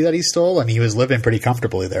the money that he stole? I mean, he was living pretty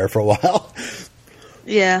comfortably there for a while.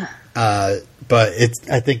 Yeah. But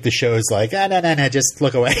I think the show is like, no, just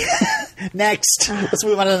look away. Next. Let's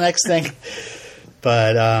move on to the next thing.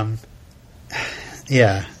 But,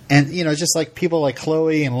 yeah. And, you know, just like people like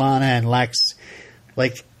Chloe and Lana and Lex,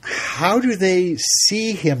 like, how do they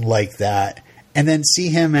see him like that and then see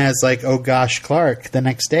him as like, oh gosh, Clark the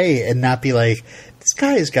next day and not be like, this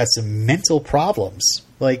guy has got some mental problems.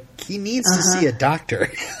 Like, he needs to see a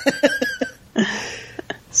doctor.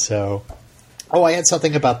 So, I had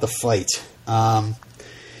something about the fight.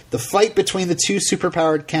 The fight between the two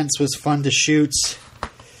superpowered Kents was fun to shoot.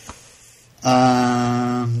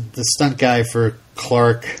 The stunt guy for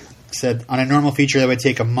Clark said, on a normal feature that would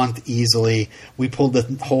take a month easily, we pulled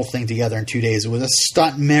the whole thing together in 2 days. It was a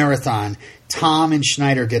stunt marathon. Tom and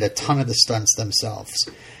Schneider did a ton of the stunts themselves.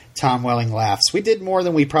 Tom Welling laughs. We did more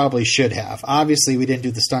than we probably should have. Obviously, we didn't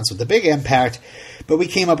do the stunts with the big impact, but we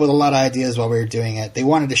came up with a lot of ideas while we were doing it. They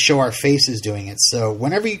wanted to show our faces doing it, so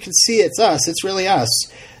whenever you can see it's us, it's really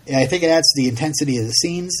us. I think it adds to the intensity of the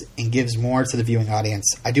scenes and gives more to the viewing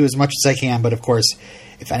audience. I do as much as I can, but of course,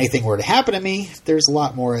 if anything were to happen to me, there's a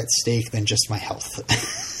lot more at stake than just my health.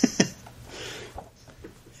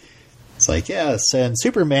 It's like, yes, and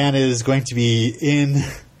Superman is going to be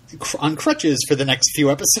on crutches for the next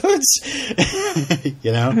few episodes.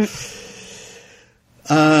 You know?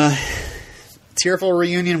 Tearful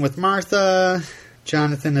reunion with Martha.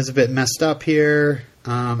 Jonathan is a bit messed up here.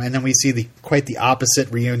 And then we see quite the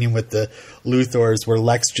opposite reunion with the Luthors, where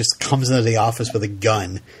Lex just comes into the office with a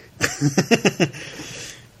gun.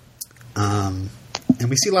 And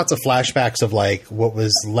we see lots of flashbacks of like what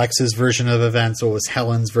was Lex's version of events, what was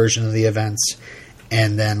Helen's version of the events,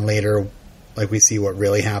 and then later, like we see what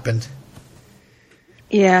really happened.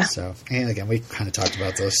 Yeah. So, and again, we kind of talked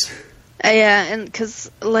about this. Yeah, and because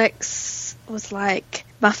Lex was like,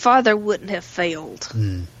 my father wouldn't have failed.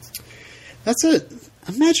 That's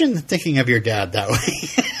imagine thinking of your dad that way.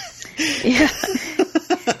 Yeah.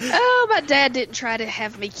 Oh, my dad didn't try to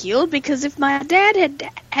have me killed, because if my dad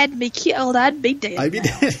had me killed, I'd be dead. I'd be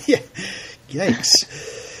dead. Yeah. Yikes.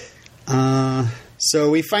 So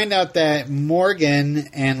we find out that Morgan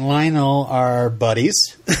and Lionel are buddies,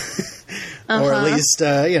 or at least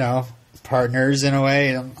partners in a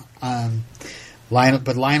way.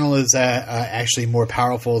 Lionel is actually more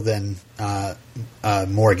powerful than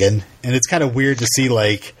Morgan, and it's kind of weird to see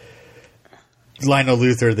like Lionel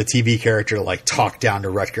Luthor, the TV character, like talk down to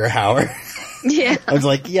Rutger Hauer. Yeah, I was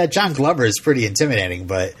like, yeah, John Glover is pretty intimidating,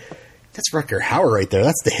 but that's Rutger Hauer right there.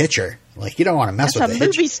 That's the Hitcher. Like, you don't want to mess with the Hitcher.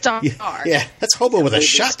 Movie star. Yeah, that's Hobo with a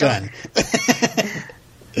shotgun.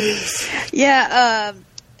 Yeah,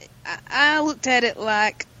 I looked at it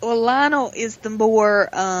like, well, Lionel is the more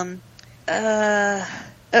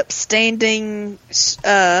upstanding,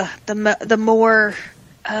 the more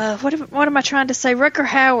what am I trying to say? Rutger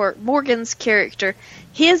Hauer, Morgan's character,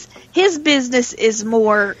 his business is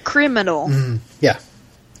more criminal. Yeah,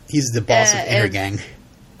 he's the boss of Intergang,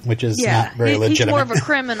 which is not very legitimate. He's more of a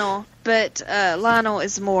criminal, but Lionel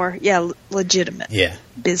is more legitimate. Yeah,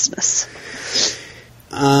 business.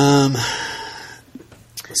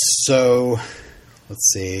 So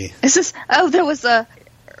let's see. Is this? Oh, there was a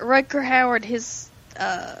Rutger Hauer and his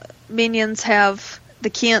minions have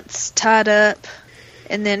the Kents tied up.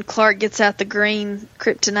 And then Clark gets out the green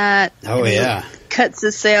kryptonite. Oh, yeah. Cuts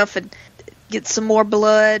himself and gets some more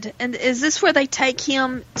blood. And is this where they take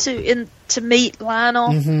him to meet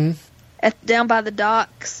Lionel down by the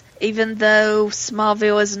docks? Even though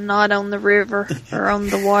Smallville is not on the river or on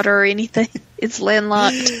the water or anything, it's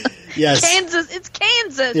landlocked. Yes, It's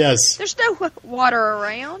Kansas. Yes, there's no water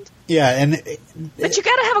around. Yeah, but you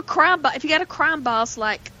got to have a crime boss. If you got a crime boss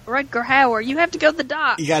like Rutger Hauer, you have to go to the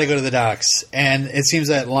docks. You got to go to the docks, and it seems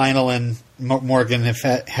that Lionel and Morgan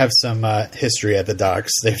have some history at the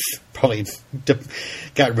docks. They've probably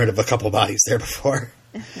gotten rid of a couple bodies there before.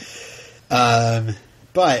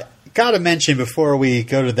 But Gotta mention before we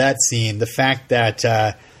go to that scene the fact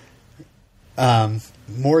that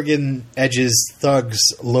Morgan Edge's thugs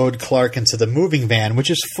load Clark into the moving van, which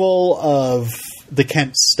is full of the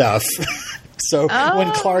Kent stuff. So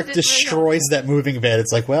when Clark destroys that moving van,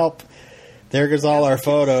 it's like, well, there goes all our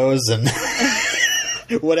photos and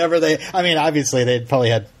whatever I mean, obviously they probably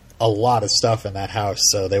had a lot of stuff in that house,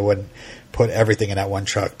 so they wouldn't put everything in that one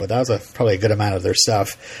truck, but that was probably a good amount of their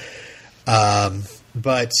stuff.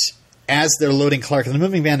 But as they're loading Clark in the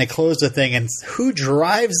moving van, they close the thing, and who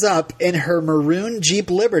drives up in her maroon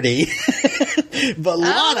Jeep Liberty? But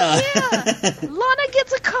Lana. Lana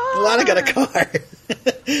gets a car. Lana got a car.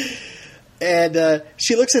 And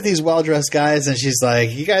she looks at these well-dressed guys, and she's like,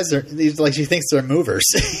 "You guys are like." She thinks they're movers,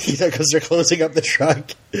 because they're closing up the truck.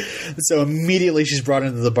 So immediately, she's brought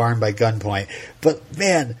into the barn by gunpoint. But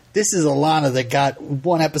man, this is Alana that got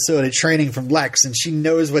one episode of training from Lex, and she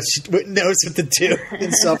knows what to do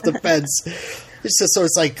in self-defense. So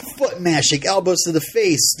it's like foot mashing, elbows to the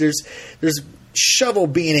face. There's shovel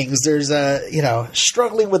beatings. There's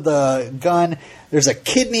struggling with the gun. There's a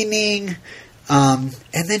kidney kneeing. And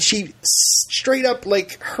then she straight up,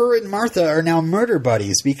 like, her and Martha are now murder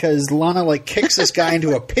buddies because Lana, like, kicks this guy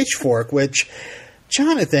into a pitchfork, which,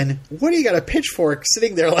 Jonathan, what do you got a pitchfork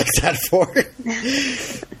sitting there like that for?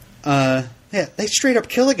 Yeah, they straight up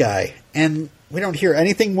kill a guy, and we don't hear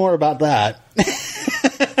anything more about that.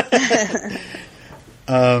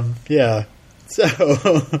 Yeah.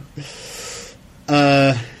 So,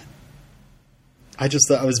 I just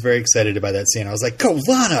thought I was very excited by that scene. I was like, "Go,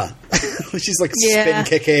 Lana!" She's like spin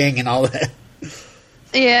kicking and all that.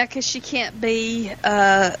 Yeah, because she can't be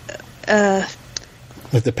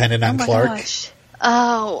dependent on Clark. Gosh.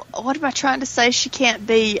 Oh, what am I trying to say? She can't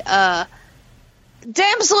be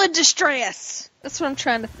damsel in distress. That's what I'm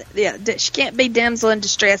trying to. Yeah, she can't be damsel in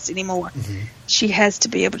distress anymore. Mm-hmm. She has to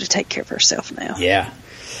be able to take care of herself now. Yeah.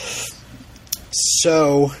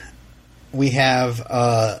 So we have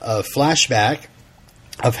a flashback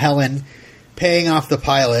of Helen paying off the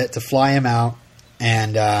pilot to fly him out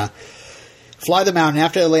and fly them out. And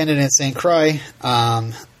after they landed in St. Croix,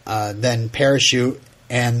 then parachute,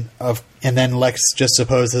 and then Lex just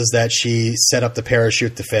supposes that she set up the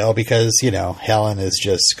parachute to fail because, Helen is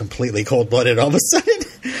just completely cold-blooded all of a sudden.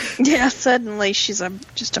 Yeah, suddenly she's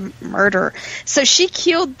just a murderer. So she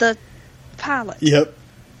killed the pilot. Yep.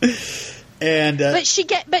 And but she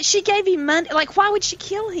gave him money. Like, why would she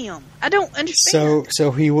kill him? I don't understand.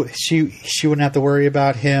 So she wouldn't have to worry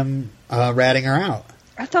about him ratting her out.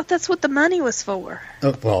 I thought that's what the money was for.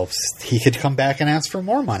 Well, he could come back and ask for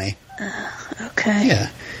more money. Okay. Yeah.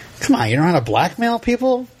 Come on, you don't know how to blackmail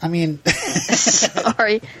people? I mean...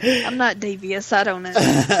 Sorry. I'm not devious. I don't know.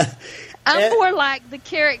 I'm more like the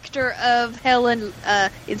character of Helen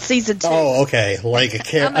in season 2. Oh, okay. Like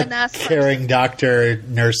a nice caring doctor,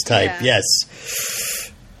 nurse type. Yeah.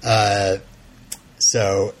 Yes.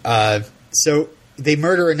 So they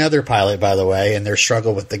murder another pilot, by the way, in their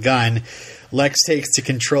struggle with the gun. Lex takes to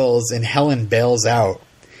controls, and Helen bails out.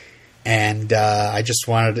 And I just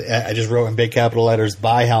wrote in big capital letters,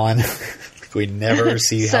 "Bye, Helen." We never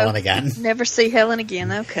see Helen again. Never see Helen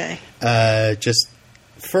again. Okay. Just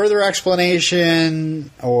further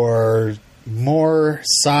explanation or more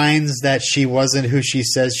signs that she wasn't who she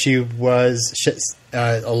says she was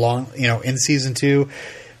in season 2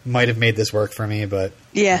 might have made this work for me, but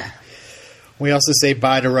yeah. We also say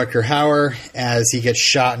bye to Rutger Hauer as he gets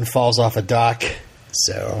shot and falls off a dock.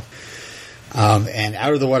 So, and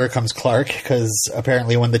out of the water comes Clark because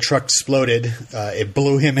apparently when the truck exploded, it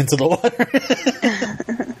blew him into the water.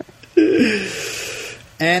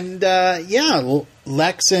 And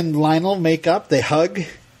Lex and Lionel make up. They hug,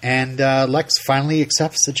 and Lex finally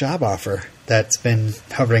accepts the job offer that's been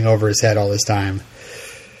hovering over his head all this time.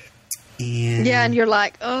 And you're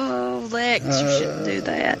like, "Oh, Lex, you shouldn't do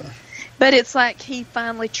that." But it's like he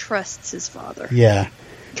finally trusts his father. Yeah.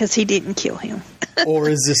 Because he didn't kill him. Or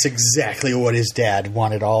is this exactly what his dad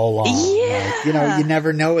wanted all along? Yeah. Like, you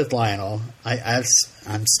never know with Lionel.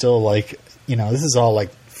 I'm still like, this is all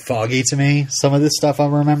like foggy to me, some of this stuff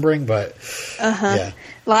I'm remembering, but yeah.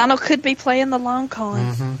 Lionel could be playing the long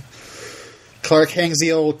con. Mm-hmm. Clark hangs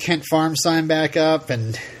the old Kent Farm sign back up,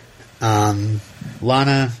 and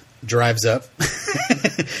Lana drives up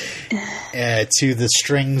to the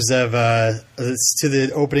strings of to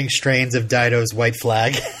the opening strains of Dido's White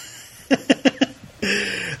Flag.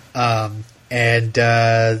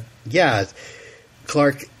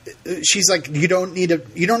 Clark, she's like, you don't need to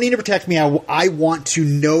protect me. I want to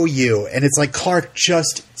know you. And it's like, Clark,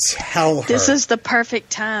 just tell her. This is the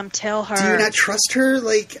perfect time. Tell her. Do you not trust her?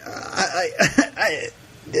 Like,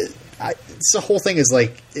 the whole thing is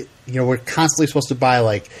like, we're constantly supposed to buy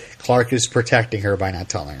like Clark is protecting her by not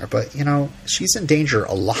telling her, but she's in danger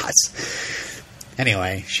a lot.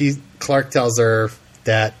 Anyway, Clark tells her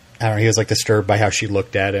that, I don't know, he was like disturbed by how she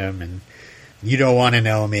looked at him, and you don't want to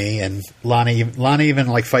know me. And Lana even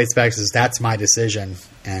like fights back, says that's my decision,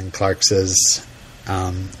 and Clark says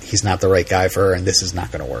he's not the right guy for her, and this is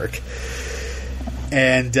not going to work.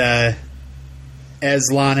 And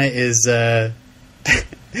as Lana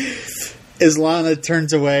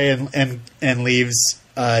turns away and leaves,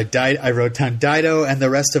 I wrote down Dido and the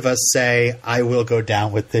rest of us say, I will go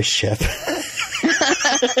down with this ship.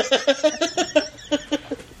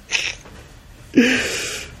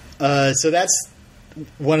 So that's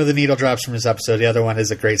one of the needle drops from this episode. The other one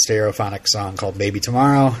is a great stereophonic song called Maybe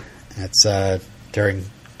Tomorrow. It's during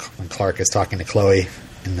when Clark is talking to Chloe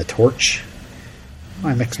in the torch. Oh,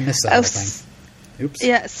 I missed that whole thing. Oops.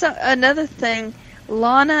 Yeah, so another thing,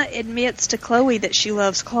 Lana admits to Chloe that she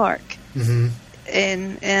loves Clark. Mm-hmm.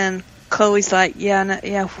 And Chloe's like,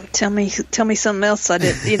 tell me something else I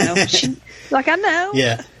did, She, like, I know.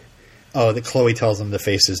 Yeah. Oh, Chloe tells him to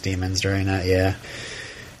face his demons during that, yeah.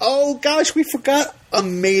 Oh, gosh, we forgot a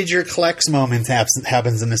major Klex moment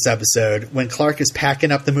happens in this episode. When Clark is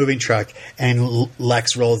packing up the moving truck and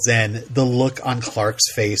Lex rolls in, the look on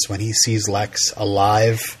Clark's face when he sees Lex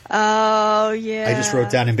alive. Oh, yeah. I just wrote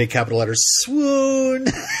down in big capital letters, swoon.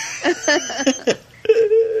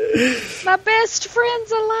 My best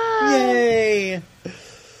friend's alive. Yay.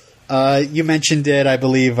 You mentioned it, I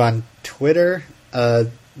believe, on Twitter.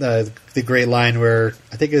 The great line where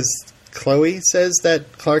I think is Chloe says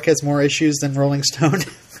that Clark has more issues than Rolling Stone.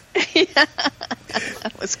 Yeah,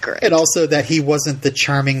 that was great. And also that he wasn't the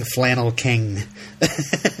charming flannel king,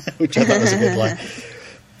 which I thought was a good line.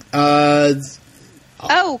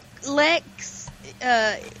 Lex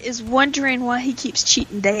is wondering why he keeps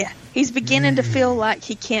cheating Dad. He's beginning to feel like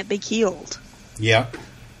he can't be killed. Yeah.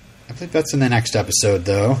 I think that's in the next episode,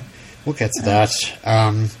 though. We'll get to that.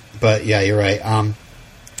 But yeah, you're right.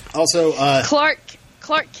 Also,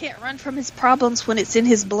 Clark can't run from his problems when it's in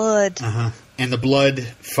his blood. Uh-huh. And the blood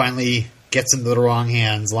finally gets into the wrong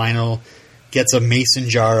hands. Lionel gets a mason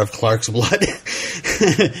jar of Clark's blood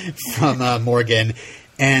from Morgan.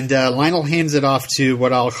 And Lionel hands it off to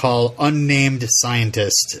what I'll call unnamed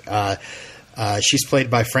scientist. She's played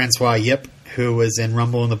by Francois Yip, who was in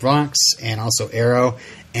Rumble in the Bronx and also Arrow.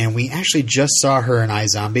 And we actually just saw her in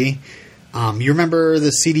iZombie. You remember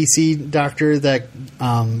the CDC doctor that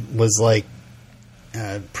was like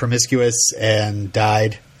promiscuous and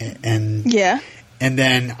died? And yeah. And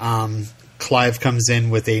then Clive comes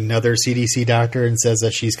in with another CDC doctor and says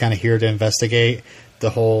that she's kind of here to investigate the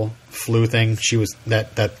whole flu thing.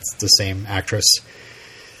 That's the same actress.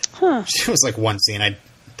 Huh. She was like one scene. I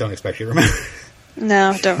don't expect you to remember.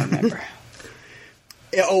 No, don't remember.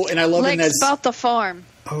 Oh, and I love Lex it as bought the farm.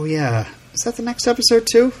 Oh yeah, is that the next episode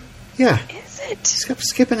too? Yeah. Is it?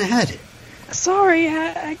 Skipping ahead. Sorry,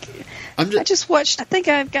 I just watched. I think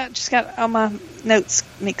I've just got all my notes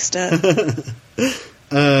mixed up. The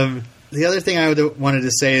other thing I wanted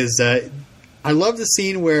to say is I love the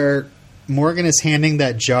scene where Morgan is handing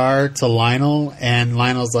that jar to Lionel, and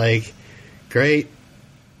Lionel's like, "Great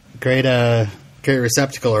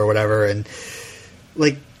receptacle" or whatever, and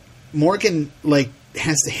like Morgan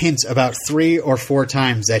has to hint about 3 or 4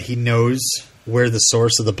 times that he knows where the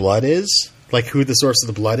source of the blood is, like who the source of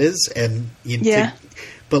the blood is, and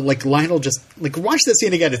but like Lionel just like watch that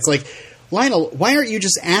scene again. It's like, Lionel, why aren't you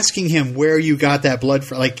just asking him where you got that blood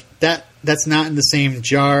from? Like that's not in the same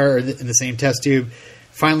jar or in the same test tube.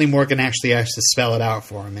 Finally, Morgan actually has to spell it out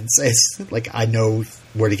for him and says, like, I know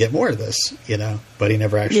where to get more of this, but he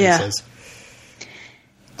never actually says.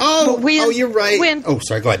 Oh, you're right.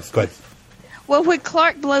 Sorry, go ahead. Well, when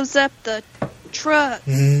Clark blows up the truck,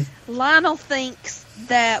 Lionel thinks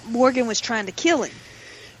that Morgan was trying to kill him.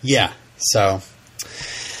 Yeah, so,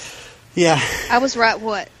 yeah. I was right,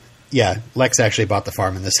 what? Yeah, Lex actually bought the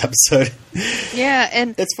farm in this episode. Yeah,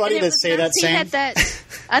 and it's funny to say that, Sam. Had that,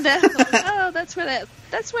 I know. Oh, that's where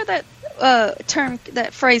that term,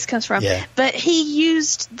 that phrase comes from. Yeah. But he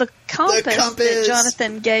used the compass that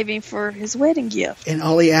Jonathan gave him for his wedding gift. And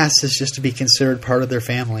all he asks is just to be considered part of their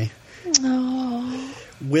family. Oh.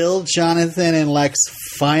 Will Jonathan and Lex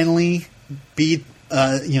finally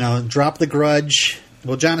drop the grudge?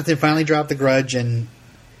 Will Jonathan finally drop the grudge? And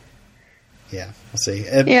yeah, we'll see.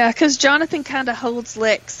 Yeah, because Jonathan kind of holds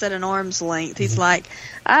Lex at an arm's length. He's like,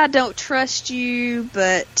 I don't trust you,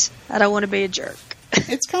 but I don't want to be a jerk.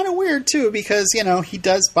 It's kind of weird, too, because, he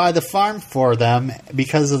does buy the farm for them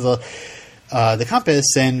because of the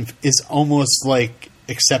compass and is almost, like,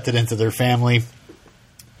 accepted into their family.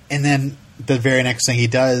 And then the very next thing he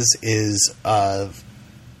does is,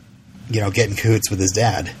 get in cahoots with his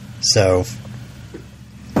dad. So,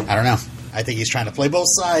 I don't know. I think he's trying to play both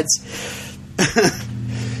sides.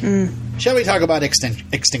 Shall we talk about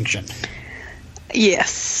Extinction?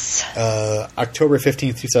 Yes. October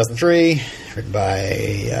 15th, 2003. Written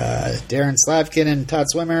by Darren Slavkin and Todd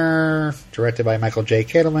Swimmer. Directed by Michael J.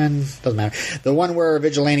 Cattleman. Doesn't matter. The one where a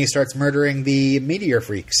vigilante starts murdering the meteor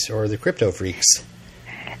freaks or the crypto freaks.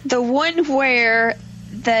 The one where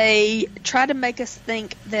they try to make us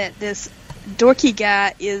think that this dorky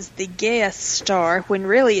guy is the guest star when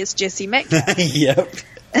really it's Jesse Metcalfe.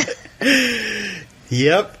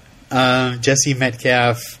 Yep. Jesse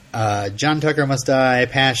Metcalfe, John Tucker Must Die,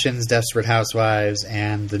 Passions, Desperate Housewives,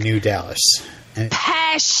 and The New Dallas.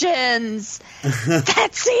 Passions!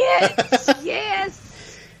 That's it!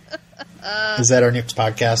 Yes! Is that our next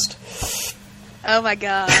podcast? Oh my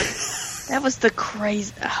god. That was the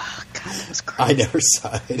crazy... Oh god, that was crazy. I never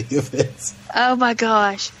saw any of it. Oh my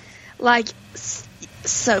gosh. Like,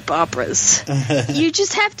 soap operas. You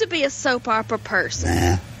just have to be a soap opera person.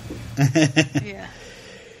 Nah. Yeah.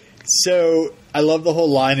 So, I love the whole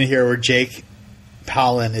line in here where Jake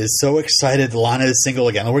Pollan is so excited Lana is single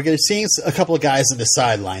again. We're seeing a couple of guys on the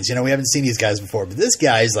sidelines. We haven't seen these guys before. But this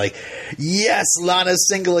guy is like, yes, Lana's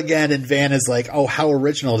single again. And Van is like, oh, how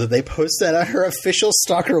original. Did they post that on her official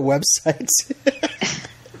stalker website?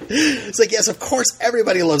 It's like, yes, of course,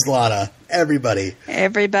 everybody loves Lana. Everybody.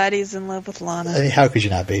 Everybody's in love with Lana. I mean, how could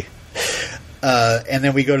you not be? And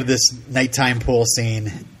then we go to this nighttime pool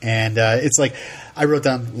scene. And it's like... I wrote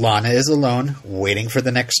down, Lana is alone, waiting for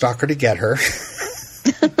the next stalker to get her.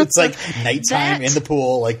 It's like nighttime in the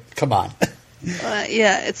pool. Like, come on.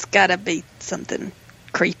 Yeah, it's got to be something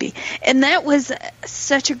creepy. And that was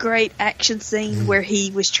such a great action scene where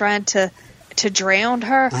he was trying to drown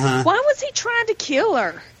her. Uh-huh. Why was he trying to kill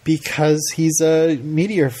her? Because he's a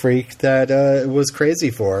meteor freak that was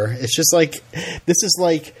crazy for her. It's just like,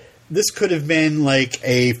 this could have been like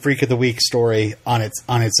a Freak of the Week story on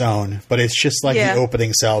its own, but it's just like the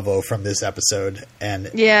opening salvo from this episode. And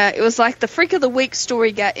yeah, it was like the Freak of the Week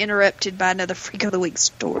story got interrupted by another Freak of the Week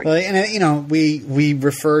story. And we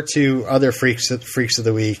refer to other freaks of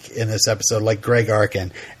the week in this episode, like Greg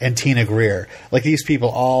Arkin and Tina Greer. Like, these people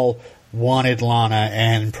all wanted Lana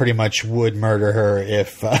and pretty much would murder her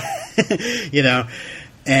if And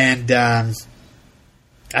I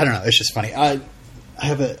don't know. It's just funny. I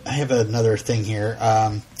have another thing here.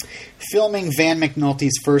 Filming Van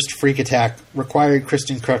McNulty's first freak attack required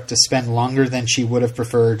Kristen Kruk to spend longer than she would have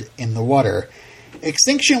preferred in the water.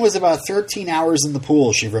 Extinction was about 13 hours in the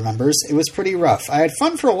pool, she remembers. It was pretty rough. I had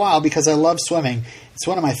fun for a while because I love swimming. It's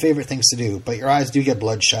one of my favorite things to do, but your eyes do get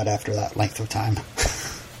bloodshot after that length of time.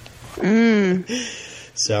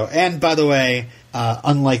 So, and by the way,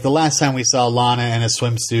 unlike the last time we saw Lana in a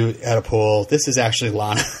swimsuit at a pool, this is actually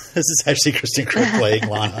Lana. This is actually Kristen Kruk playing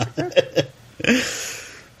Lana.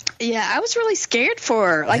 Yeah, I was really scared for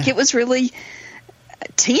her. Like, it was really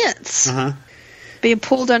tense. Uh-huh. Being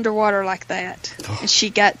pulled underwater like that. Oh. And she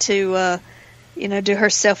got to, do her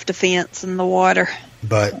self-defense in the water.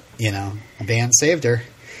 But, Van saved her.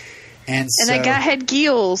 And that guy had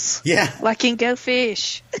gills. Yeah. Like in Go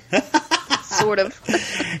Fish. Sort of.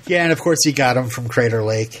 Yeah, and of course he got him from Crater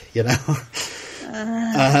Lake,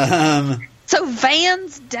 So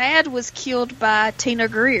Van's dad was killed by Tina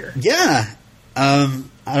Greer. Yeah. I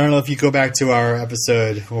don't know if you go back to our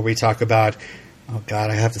episode where we talk about, oh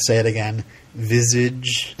God, I have to say it again,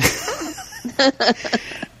 Visage.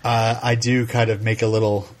 I do kind of make a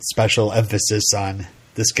little special emphasis on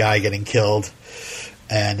this guy getting killed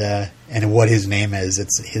and what his name is.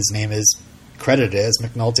 His name is credited as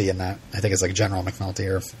McNulty in that. I think it's like General McNulty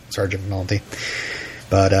or Sergeant McNulty.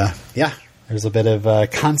 But yeah, there's a bit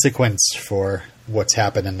of consequence for what's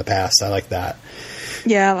happened in the past. I like that.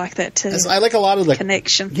 Yeah, I like that too. I like a lot of the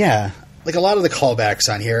connection. Yeah, like a lot of the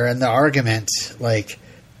callbacks on here and the argument, like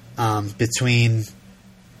between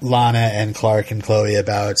Lana and Clark and Chloe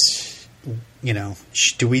about,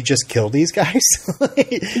 do we just kill these guys?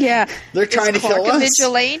 Yeah, they're trying to kill us. Is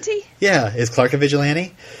Clark a vigilante? Yeah, is Clark a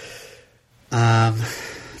vigilante?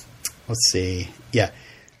 Let's see. Yeah.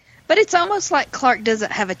 But it's almost like Clark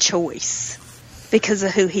doesn't have a choice because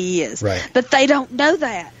of who he is. Right. But they don't know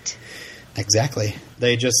that. Exactly.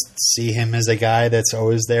 They just see him as a guy that's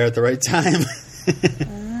always there at the right time.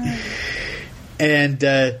 And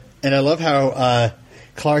I love how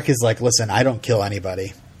Clark is like, listen, I don't kill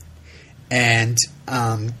anybody. And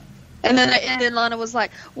then Lana was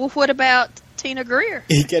like, well, what about Tina Greer?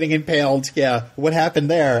 Getting impaled, yeah. What happened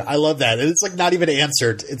there? I love that. It's like not even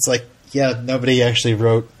answered. It's like, yeah, nobody actually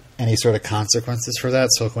wrote any sort of consequences for that.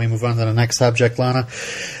 So can we move on to the next subject, Lana?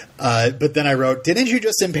 But then I wrote, didn't you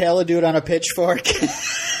just impale a dude on a pitchfork?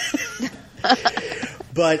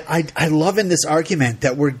 But I love in this argument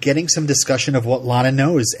that we're getting some discussion of what Lana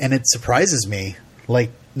knows, and it surprises me.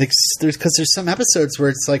 Like, there's some episodes where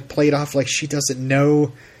it's like played off like she doesn't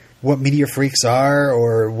know what meteor freaks are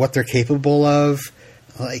or what they're capable of.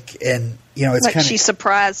 Like, and you know, it's like kind of she's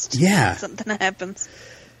surprised. Yeah, something happens.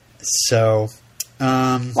 So,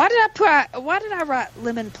 why did I write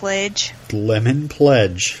Lemon Pledge? Lemon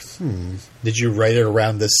Pledge. Did you write it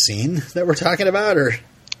around this scene that we're talking about, or?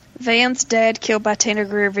 Van's dad killed by Tanner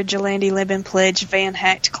Greer vigilante. Lemon Pledge. Van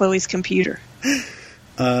hacked Chloe's computer.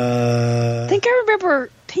 I think I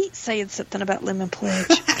remember Pete saying something about Lemon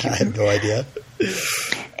Pledge. I have no idea.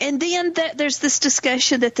 And then there's this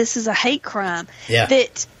discussion that this is a hate crime. Yeah.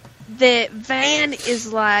 That Van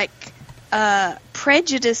is like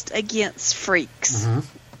prejudiced against freaks. Uh-huh.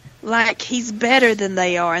 Like he's better than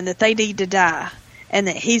they are, and that they need to die, and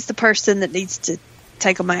that he's the person that needs to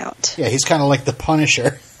take them out. Yeah, he's kind of like the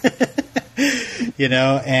Punisher. You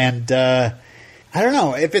know, and I don't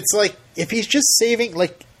know if it's like if he's just saving,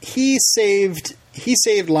 like he saved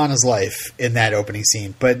Lana's life in that opening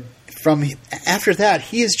scene, but from after that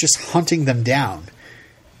he is just hunting them down.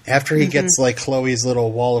 After he gets like Chloe's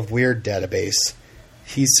little Wall of Weird database,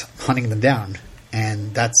 he's hunting them down,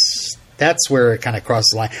 and that's where it kind of crosses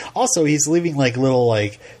the line. Also, he's leaving like little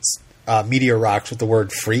like meteor rocks with the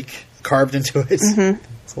word "freak" carved into it. It's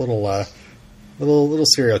a little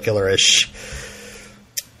serial killer-ish.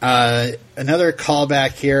 Another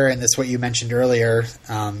callback here, and this is what you mentioned earlier.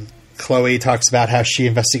 Chloe talks about how she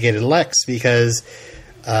investigated Lex because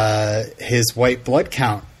his white blood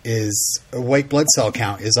cell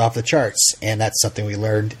count is off the charts, and that's something we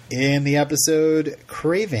learned in the episode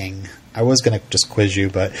Craving. I was going to just quiz you,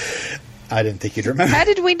 but I didn't think you'd remember. How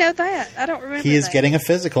did we know that? I don't remember. He is getting a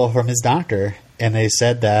physical from his doctor, and they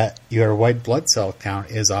said that your white blood cell count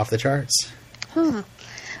is off the charts. I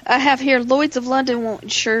have here Lloyd's of London won't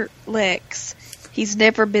insure Lex. He's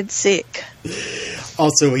never been sick.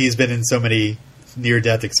 Also, he's been in so many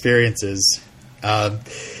near-death experiences. Or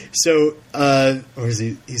is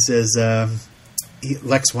he says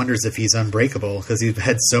Lex wonders if he's unbreakable because he's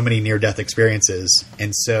had so many near-death experiences.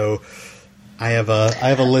 And so I have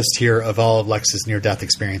a list here of all of Lex's near-death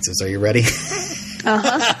experiences. Are you ready?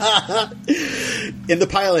 Uh-huh. In the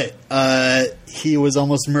pilot, he was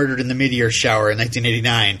almost murdered in the meteor shower in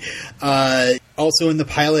 1989. Also in the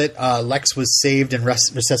pilot, Lex was saved and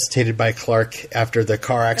resuscitated by Clark after the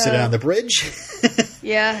car accident on the bridge.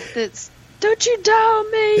 Yeah, that's... Don't you die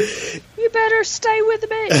on me. You better stay with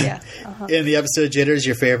me. Yeah. Uh-huh. In the episode Jitters,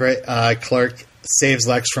 your favorite, Clark saves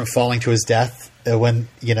Lex from falling to his death when,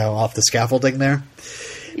 off the scaffolding there.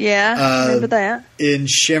 Yeah, I remember that. In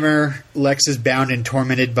Shimmer, Lex is bound and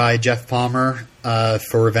tormented by Jeff Palmer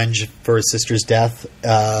for revenge for his sister's death.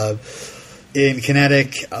 In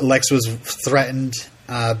Kinetic, Lex was threatened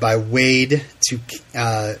by Wade to...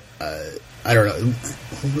 I don't know.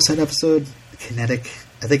 What was that episode? Kinetic?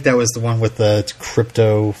 I think that was the one with the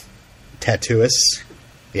crypto tattooist.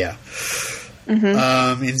 Yeah.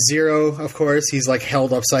 Mm-hmm. In Zero, of course, he's like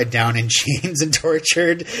held upside down in chains and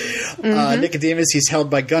tortured. Nicodemus, he's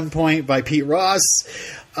held by gunpoint by Pete Ross.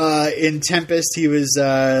 In Tempest, he was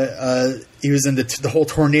in the whole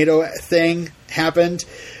tornado thing happened.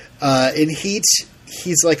 In Heat,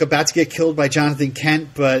 he's like about to get killed by Jonathan Kent,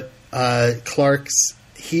 but Clark's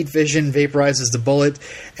heat vision vaporizes the bullet,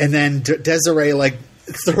 and then Desiree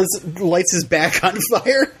lights his back on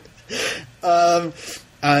fire.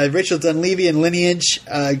 Rachel Dunleavy in Lineage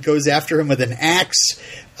goes after him with an axe.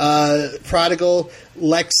 Prodigal,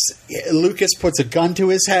 Lucas puts a gun to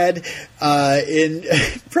his head. In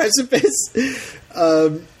Precipice,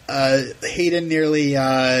 Hayden nearly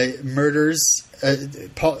murders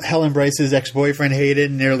Helen Bryce's ex-boyfriend.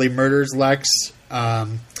 Hayden nearly murders Lex.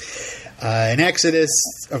 In Exodus,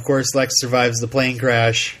 of course, Lex survives the plane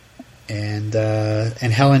crash. And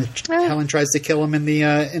Helen tries to kill him in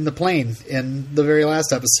the plane in the very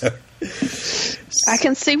last episode. I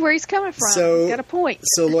can see where he's coming from. He's got a point.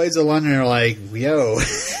 So Lloyd's of London are like, yo,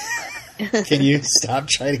 can you stop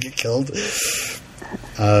trying to get killed?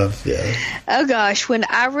 Yeah. Oh gosh, when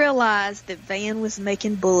I realized that Van was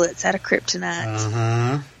making bullets out of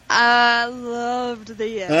kryptonite, I loved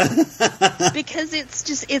this because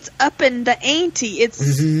it's upping the ante.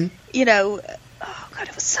 It's oh God,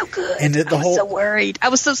 it was so good. And I was so worried. I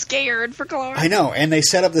was so scared for Clark. I know. And they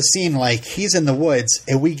set up the scene like he's in the woods,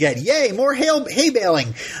 and we get, yay, more hay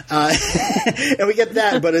baling. And we get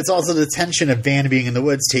that, but it's also the tension of Van being in the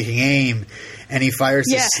woods, taking aim, and he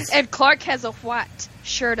fires his... and Clark has a white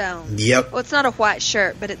shirt on. Yep. Well, it's not a white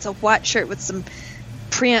shirt, but it's a white shirt with some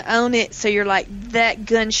print on it, so you're like, that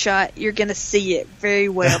gunshot, you're going to see it very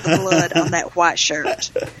well, the blood on that white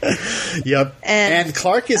shirt. Yep. And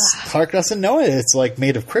Clark doesn't know it. It's like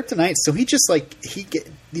made of kryptonite, so he just like he's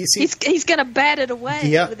going to bat it away.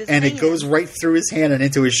 Yep. With his and hand. It goes right through his hand and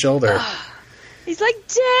into his shoulder. He's like,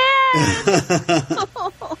 Dad!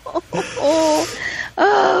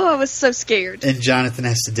 I was so scared. And Jonathan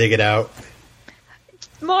has to dig it out.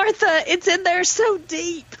 Martha, it's in there so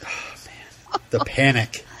deep. The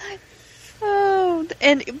panic.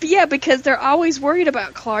 And yeah, because they're always worried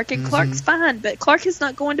about Clark, and Clark's fine, but Clark is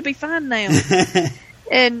not going to be fine now.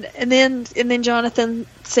 and then Jonathan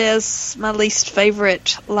says my least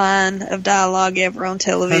favorite line of dialogue ever on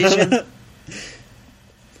television.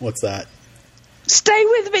 What's that? Stay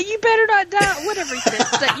with me. You better not die. Whatever he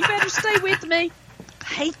says. You better stay with me. I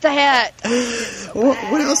hate that.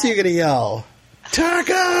 What else are you going to yell?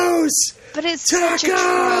 Tacos! But it's tacos! Such a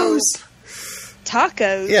trope.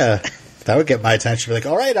 Tacos? Yeah. That would get my attention. Be like,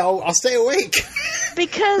 all right, I'll stay awake.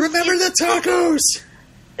 Because remember the tacos.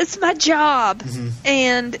 It's my job,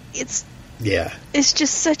 and it's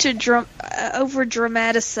just such a over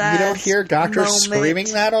dramatized. You don't hear doctors screaming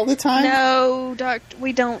that all the time. No,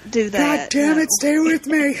 we don't do that. God damn it! Stay with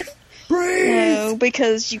me. Breathe. No,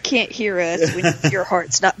 because you can't hear us when your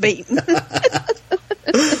heart's not beating.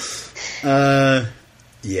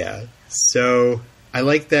 Yeah. So I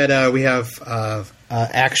like that we have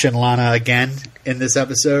Action Lana again in this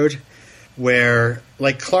episode, where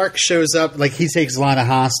like Clark shows up, like he takes Lana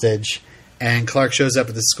hostage, and Clark shows up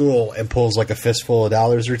at the school and pulls like a fistful of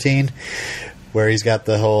dollars routine, where he's got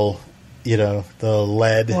the whole, the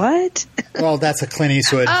lead. What? Well, that's a Clint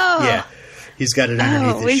Eastwood. Oh. Yeah. He's got it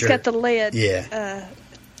underneath his shirt. He's got the lead. Yeah.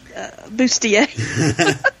 Bustier.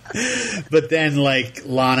 But then, like,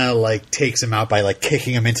 Lana, like, takes him out by, like,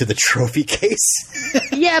 kicking him into the trophy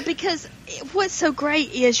case. Yeah, because what's so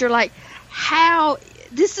great is you're like, how...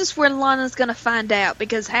 This is where Lana's going to find out,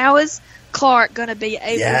 because how is Clark going to be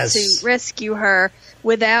able to rescue her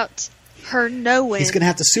without her knowing... He's going to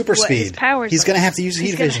have to super speed. He's going to have to use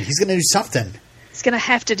heat vision. He's going to do something. He's going to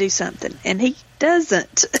have to do something, and he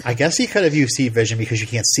doesn't. I guess he could have used heat vision because you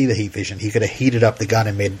can't see the heat vision. He could have heated up the gun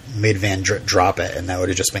and made Van drop it, and that would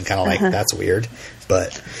have just been kind of like, that's weird.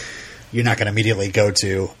 But you're not going to immediately go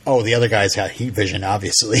to, the other guy's got heat vision,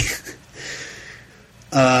 obviously.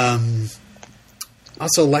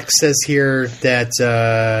 Also, Lex says here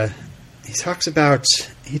that he talks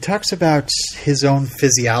about his own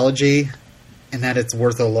physiology and that it's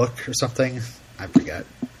worth a look or something. I forget.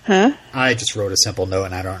 Huh? I just wrote a simple note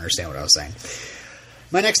and I don't understand what I was saying.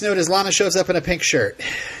 My next note is Lana shows up in a pink shirt.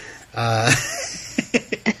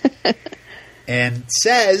 And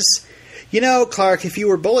says, Clark, if you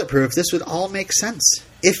were bulletproof, this would all make sense.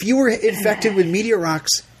 If you were infected with meteor rocks,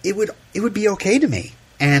 it would be okay to me.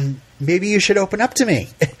 And maybe you should open up to me.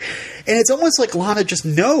 And it's almost like Lana just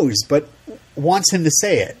knows, but wants him to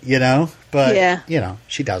say it, But,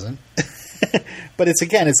 she doesn't. But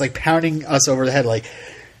it's like pounding us over the head, like,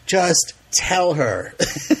 just tell her.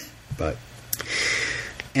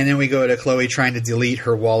 And then we go to Chloe trying to delete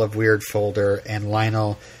her Wall of Weird folder, and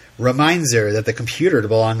Lionel reminds her that the computer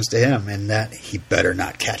belongs to him and that he better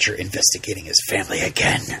not catch her investigating his family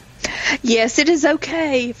again. Yes, it is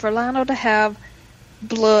okay for Lionel to have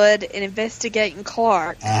blood and investigating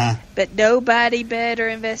Clark, but nobody better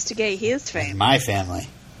investigate his family. My family.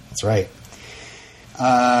 That's right.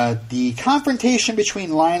 The confrontation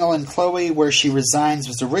between Lionel and Chloe, where she resigns,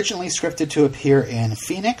 was originally scripted to appear in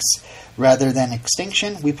Phoenix rather than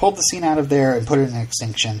Extinction. We pulled the scene out of there and put it in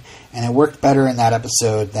Extinction, and it worked better in that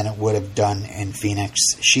episode than it would have done in Phoenix.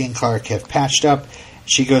 She and Clark have patched up.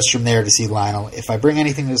 She goes from there to see Lionel. If I bring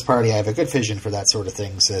anything to this party, I have a good vision for that sort of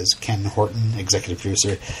thing, says Ken Horton, executive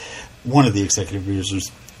producer, one of the executive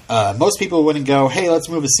producers. Most people wouldn't go, hey, let's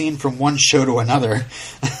move a scene from one show to another.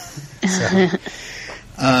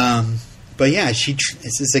 But yeah,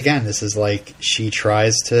 this is like she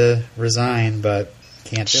tries to resign, but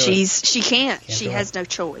can't do it. She can't. She has no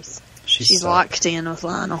choice. She's stuck. Locked in with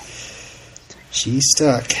Lionel. She's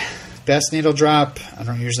stuck. Best needle drop. I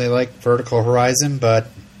don't usually like Vertical Horizon, but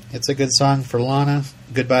it's a good song for Lana.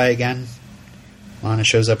 Goodbye Again. Lana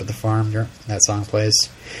shows up at the farm. That song plays.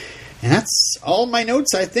 And that's all my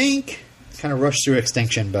notes, I think. Kind of rushed through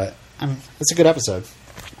Extinction, but it's a good episode.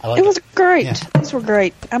 I like it. It was great. Yeah. These were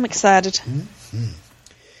great. I'm excited. Mm-hmm.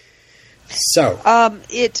 So,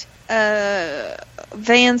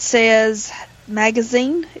 Van says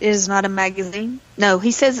magazine. It is not a magazine. No,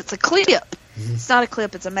 he says it's a clip. Mm-hmm. It's not a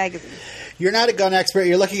clip, it's a magazine. You're not a gun expert.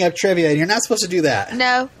 You're looking up trivia, and you're not supposed to do that.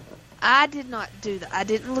 No, I did not do that. I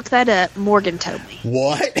didn't look that up. Morgan told me.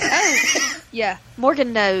 What? Yeah,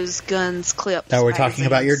 Morgan knows guns, clips. Now we're talking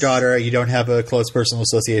about your daughter. You don't have a close personal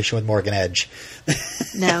association with Morgan Edge.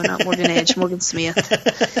 No, not Morgan Edge. Morgan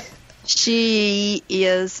Smith. She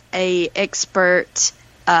is a expert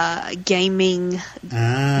gaming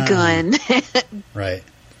gun. Right.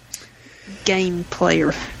 Game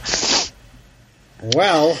player.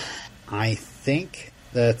 Well, I think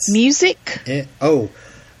that's music. I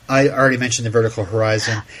already mentioned the Vertical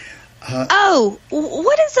Horizon.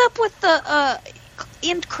 What is up with the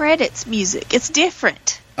end credits music? It's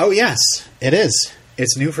different. Oh yes, it is.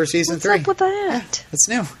 It's new for season 3. What's up with that? Yeah, it's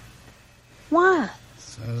new. Why?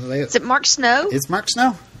 Is it Mark Snow? It's Mark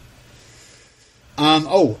Snow. I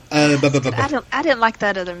didn't like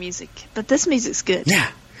that other music, but this music's good.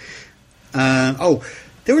 Yeah.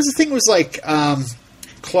 There was a thing was like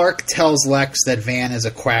Clark tells Lex that Van is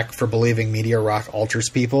a quack for believing Meteor Rock alters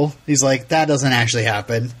people. He's like, that doesn't actually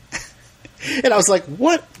happen. And I was like,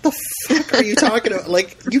 what the fuck are you talking about?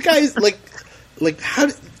 Like, you guys, like how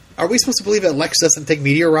are we supposed to believe that Lex doesn't think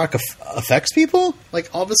Meteor Rock affects people?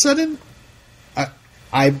 Like, all of a sudden?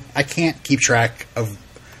 I can't keep track of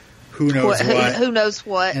who knows what. Who knows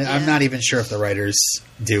what? And I'm not even sure if the writers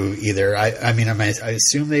do either. I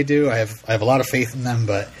assume they do. I have a lot of faith in them,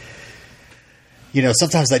 but you know,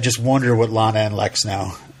 sometimes I just wonder what Lana and Lex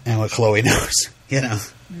know and what Chloe knows. You know,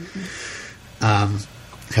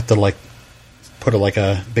 have to put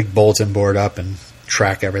a big bulletin board up and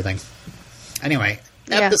track everything. Anyway,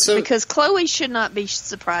 because Chloe should not be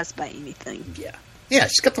surprised by anything. Yeah. Yeah,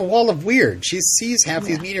 she's got the wall of weird. She sees half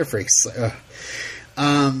these meteor freaks.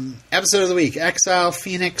 Episode of the week: Exile,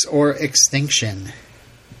 Phoenix, or Extinction?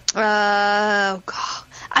 God,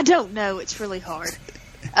 I don't know. It's really hard.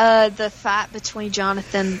 The fight between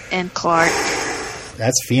Jonathan and Clark.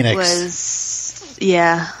 That's Phoenix.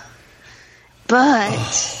 But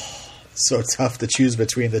so tough to choose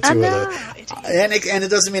between the two of them. And it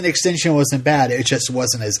doesn't mean Extinction wasn't bad. It just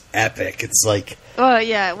wasn't as epic. It's like,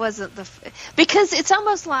 it wasn't because it's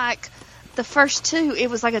almost like the first two. It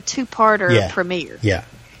was like a 2-parter premiere. Yeah.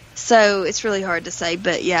 So it's really hard to say,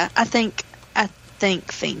 but yeah, I think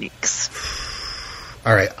Phoenix.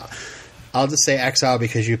 All right, I'll just say Exile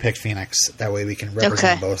because you picked Phoenix. That way we can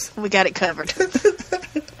represent both. We got it covered.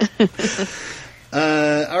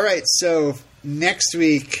 All right, so next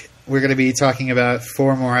week we're going to be talking about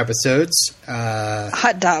 4 more episodes.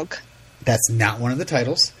 Hot dog. That's not one of the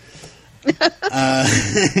titles.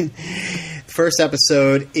 First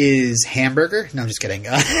episode is Hamburger. No, I'm just kidding.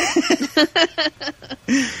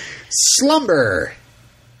 Slumber.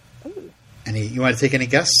 You want to take any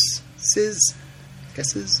guesses?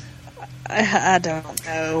 I don't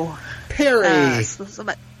know. Perry.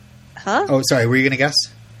 Huh? Oh, sorry. Were you going to guess?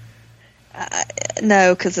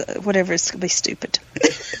 No, because whatever, it's going to be stupid.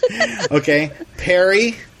 Okay.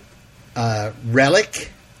 Perry,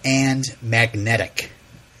 Relic, and Magnetic.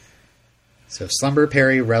 So Slumber,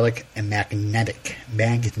 Perry, Relic, and Magnetic.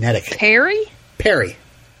 Perry? Perry.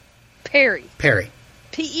 Perry. Perry.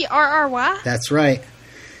 That's right.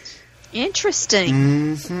 Interesting.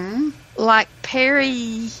 Mm-hmm. Like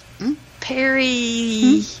Perry.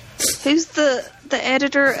 Perry. Who's the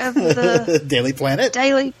editor of the Daily Planet?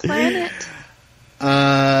 Daily Planet.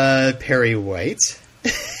 Perry White.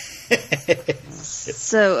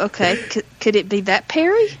 So, okay. Could it be that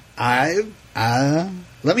Perry?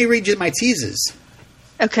 Let me read you my teases.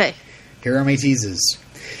 Okay. Here are my teases.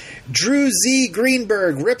 Drew Z.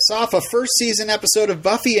 Greenberg rips off a first season episode of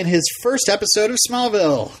Buffy in his first episode of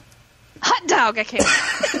Smallville. Hot dog, I can't.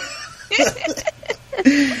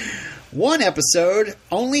 One episode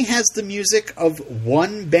only has the music of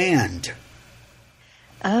one band.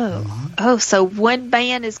 Oh, so one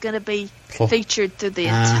band is going to be featured through the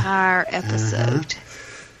entire episode.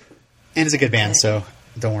 And it's a good band, so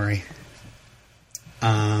don't worry.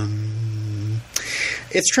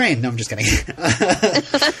 It's Train. No, I'm just kidding.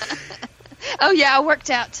 Oh yeah, I worked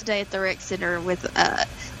out today at the rec center with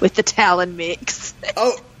the Talon mix.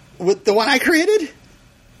 Oh, with the one I created,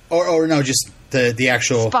 or no, just the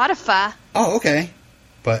actual Spotify. Oh, okay.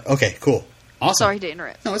 But okay, cool, awesome. Sorry to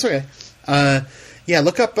interrupt. No, it's okay. Yeah,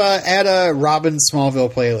 look up add a Robin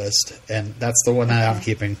Smallville playlist, and that's the one that I'm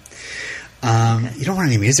keeping. You don't want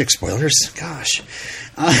any music spoilers, gosh.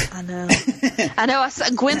 I know. I saw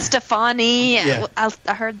Gwen Stefani. Yeah. I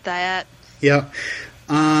heard that. Yeah.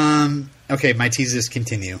 Okay, my teases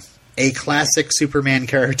continue. A classic Superman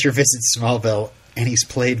character visits Smallville, and he's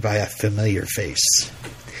played by a familiar face.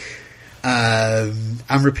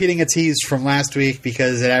 I'm repeating a tease from last week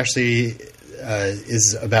because it actually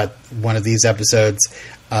is about one of these episodes.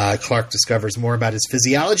 Clark discovers more about his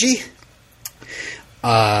physiology.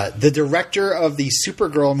 The director of the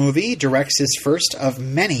Supergirl movie directs his first of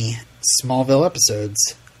many Smallville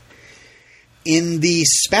episodes. In the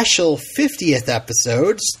special 50th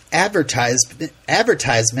episode,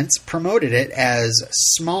 advertisements promoted it as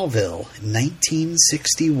Smallville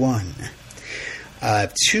 1961. I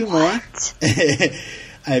have two more. I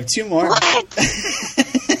have two more. What?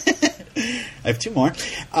 I have two more.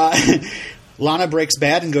 Lana breaks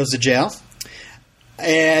bad and goes to jail.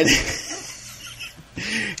 And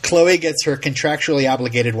Chloe gets her contractually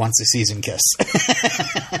obligated once-a-season kiss.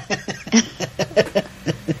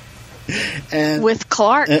 And, with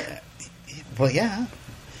Clark? Well, yeah.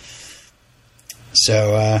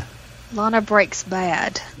 So, Lana breaks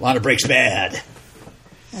bad. Lana breaks bad.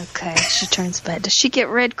 Okay, she turns bad. Does she get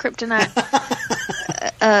red kryptonite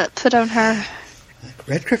put on her?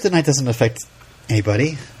 Red kryptonite doesn't affect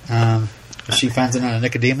anybody. She finds it on a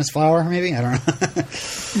Nicodemus flower, maybe? I don't know.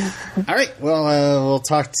 All right. Well, we'll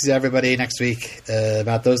talk to everybody next week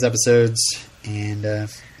about those episodes. And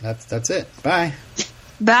that's it. Bye.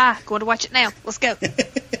 Bye. Going to watch it now. Let's go.